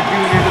Star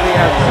Jr. to the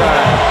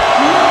outside.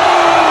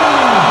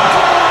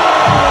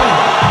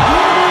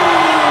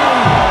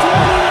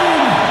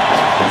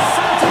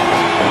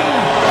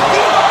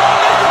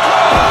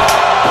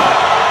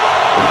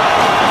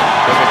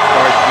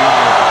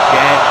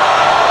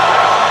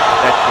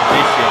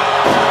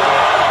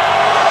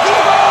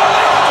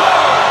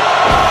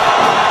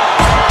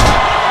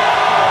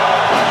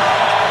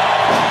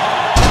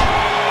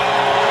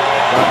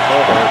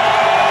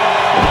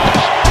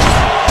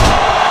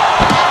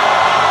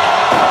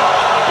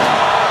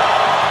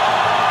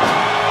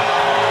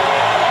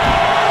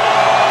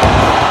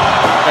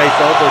 Nice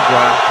elbow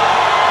drop.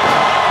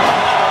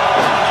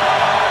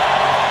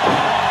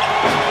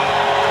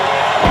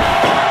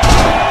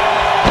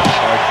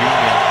 Star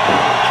Jr.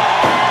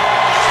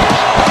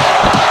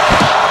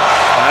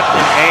 Slapped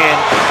in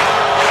hand.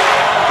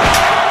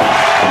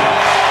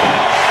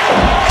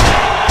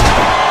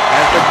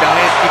 As the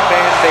Dynasty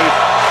fan base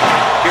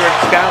here in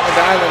Scotland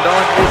Island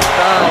on his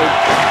side.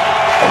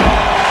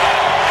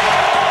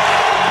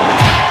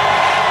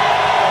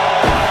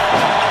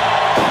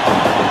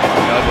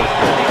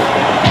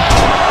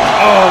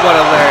 Oh, what a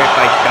lariat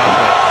by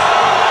Douglas.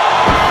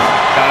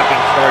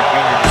 Stopping Star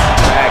Jr.'s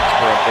tracks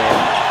for a bit.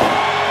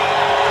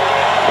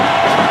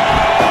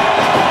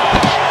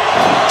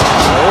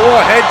 Oh,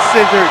 a head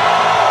scissor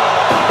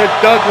to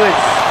Douglas.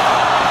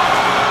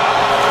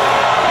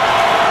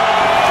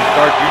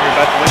 Star Jr.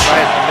 about to win by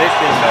a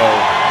submission, though.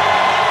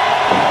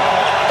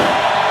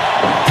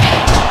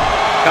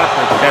 Shot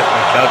to the chest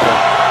by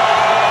Douglas.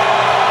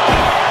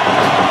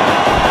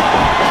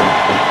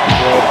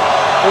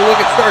 Oh, look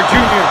at Star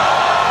Jr.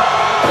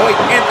 Oh,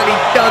 Anthony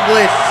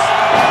Douglas.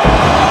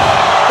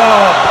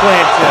 Oh,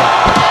 plants him.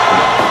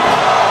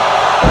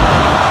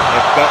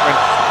 If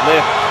Gutman's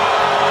lift.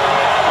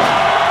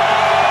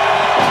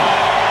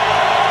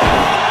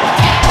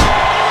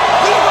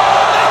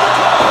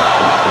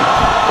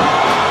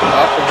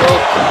 Off the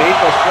rope,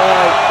 baseball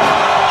slide.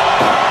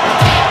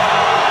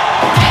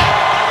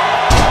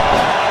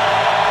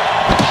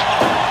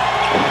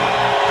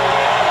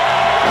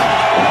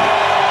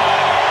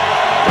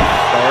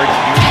 Star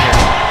Jr.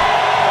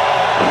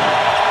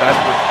 That's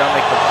the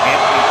stomach of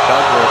Anthony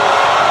Douglas.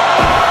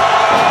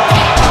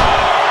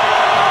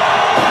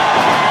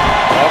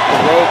 Off the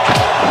rope,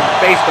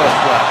 baseball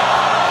slap.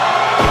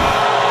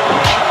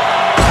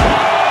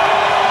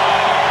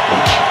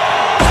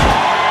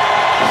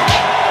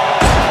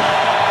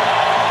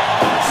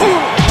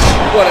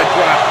 What a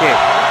drop kick.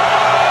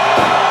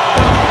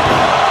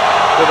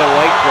 With a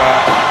light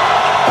drop,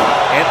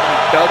 Anthony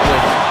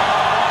Douglas.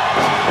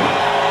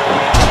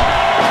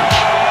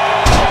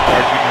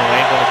 Star Jr.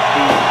 lands on his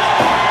feet.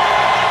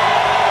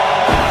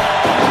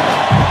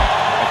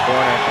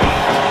 Corner.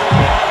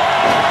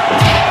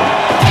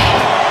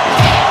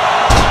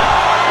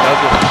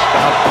 Douglas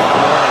stops the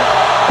corner.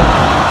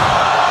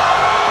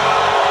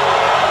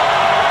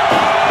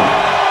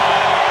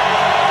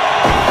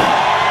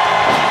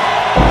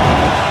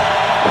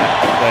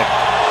 Click.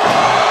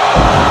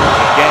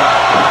 Again.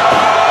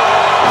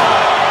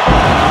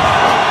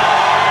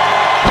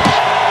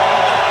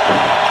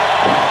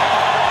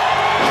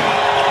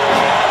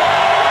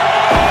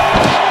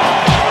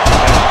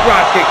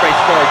 Drop kick by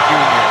Star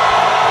Jr.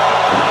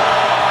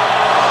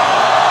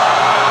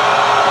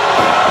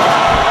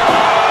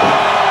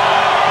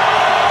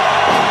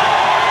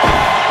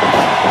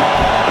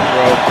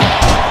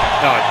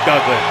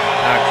 Douglas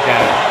knocks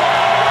down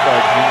Star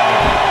Jr.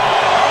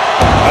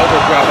 Elbow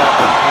drop off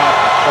the top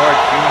of Star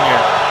Jr.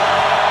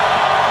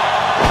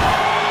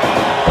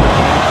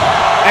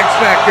 X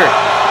Factor.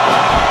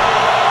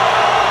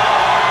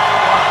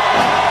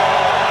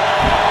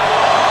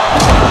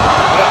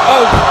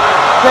 Oh,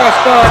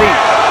 crossbody.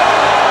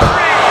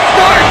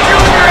 Star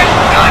Jr. has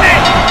done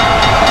it!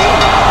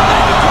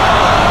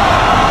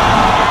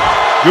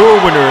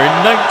 Your winner in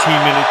 19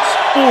 minutes,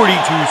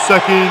 42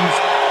 seconds,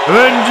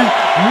 and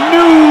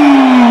new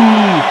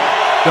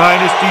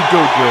Dynasty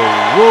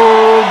Dojo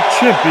World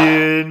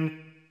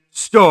Champion,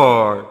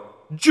 Star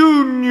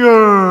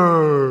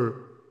Jr.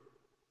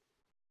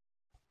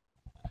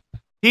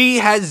 He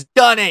has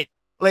done it,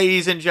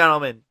 ladies and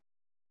gentlemen.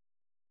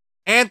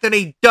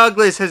 Anthony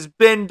Douglas has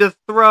been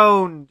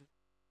dethroned.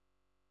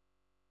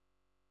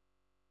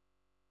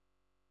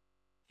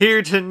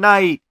 Here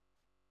tonight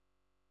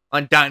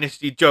on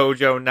Dynasty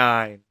Dojo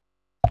 9.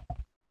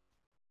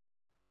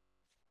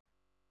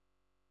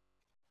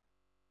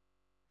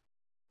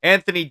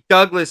 Anthony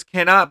Douglas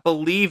cannot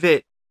believe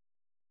it.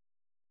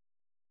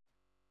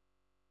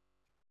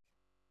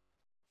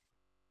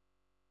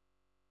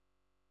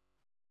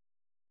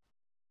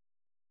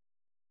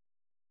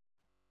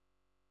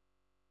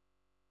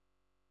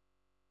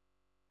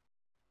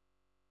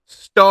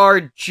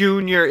 Star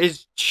Jr.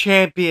 is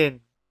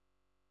champion.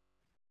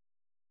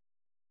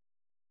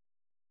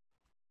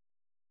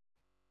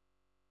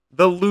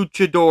 The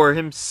luchador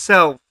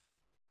himself.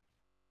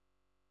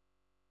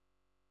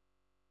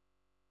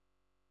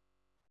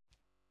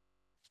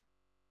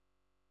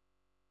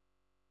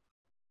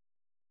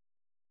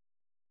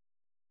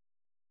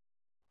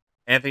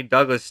 Anthony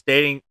Douglas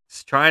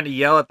trying to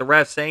yell at the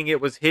ref, saying it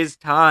was his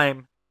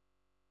time.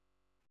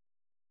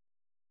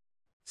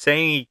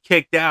 Saying he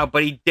kicked out,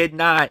 but he did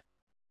not.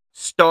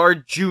 Star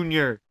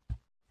Jr.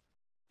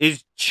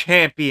 is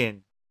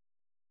champion.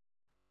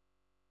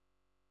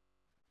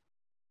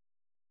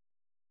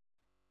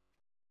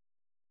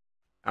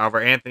 However,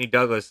 Anthony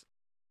Douglas,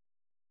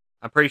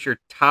 I'm pretty sure,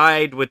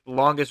 tied with the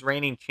longest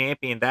reigning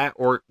champion, that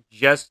or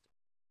just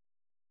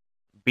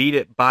beat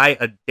it by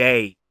a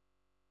day.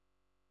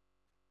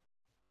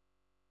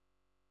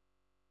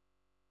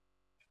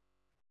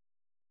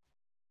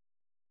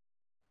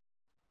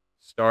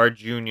 Star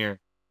Jr.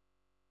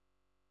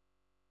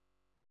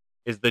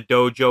 is the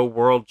Dojo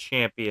World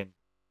Champion.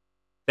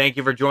 Thank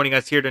you for joining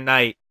us here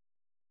tonight.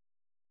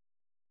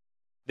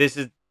 This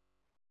is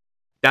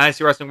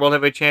Dynasty Wrestling World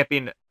Heavyweight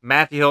Champion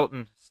Matthew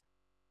Hilton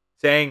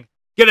saying,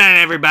 "Good night,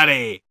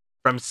 everybody,"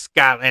 from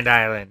Scotland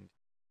Island,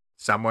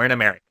 somewhere in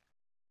America.